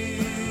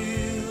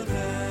shield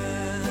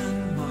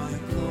and my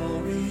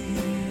glory.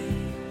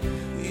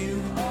 You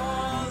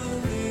are the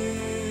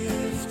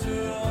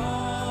lifter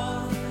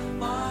of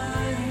my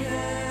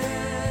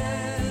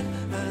head.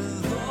 And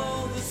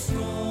though the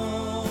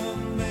storm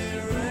may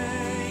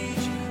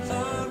rage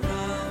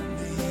around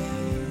me,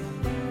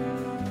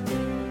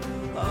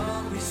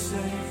 I'll be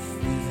safe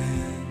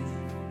within,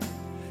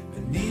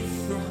 beneath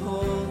the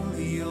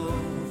holy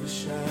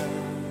overshadowing.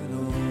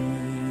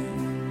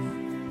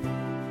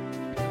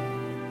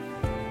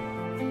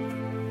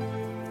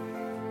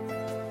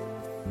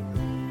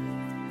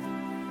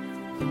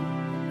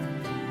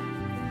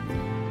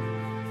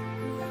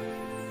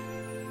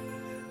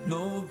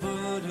 No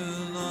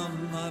burden on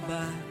my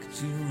back,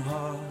 too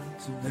hard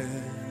to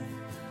bear.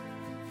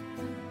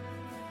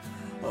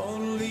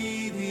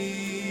 Only the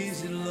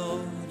easy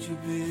load you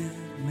bid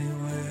me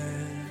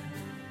wear.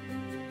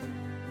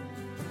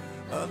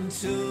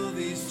 Until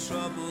these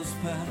troubles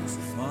pass,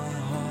 my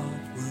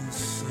heart will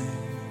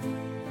sing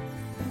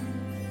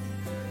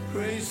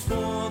praise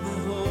for the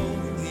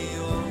holy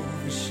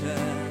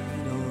overshadowing.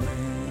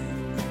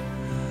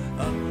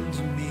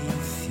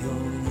 Underneath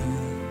your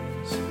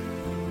wings,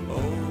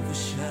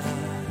 overshadowing.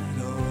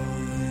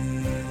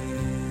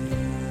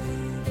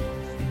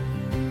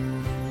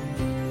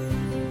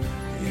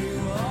 You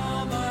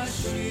are my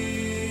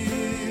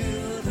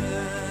shield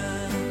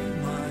and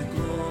my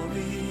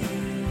glory.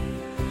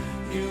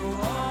 You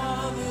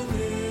are the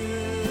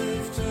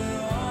lifter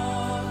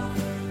of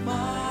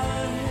my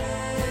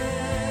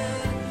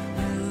head.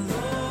 And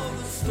though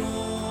the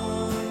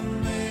storm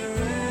may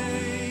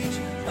rage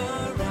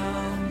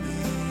around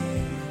me,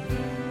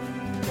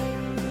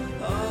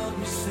 I'll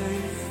be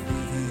safe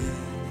within,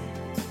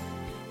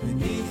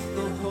 beneath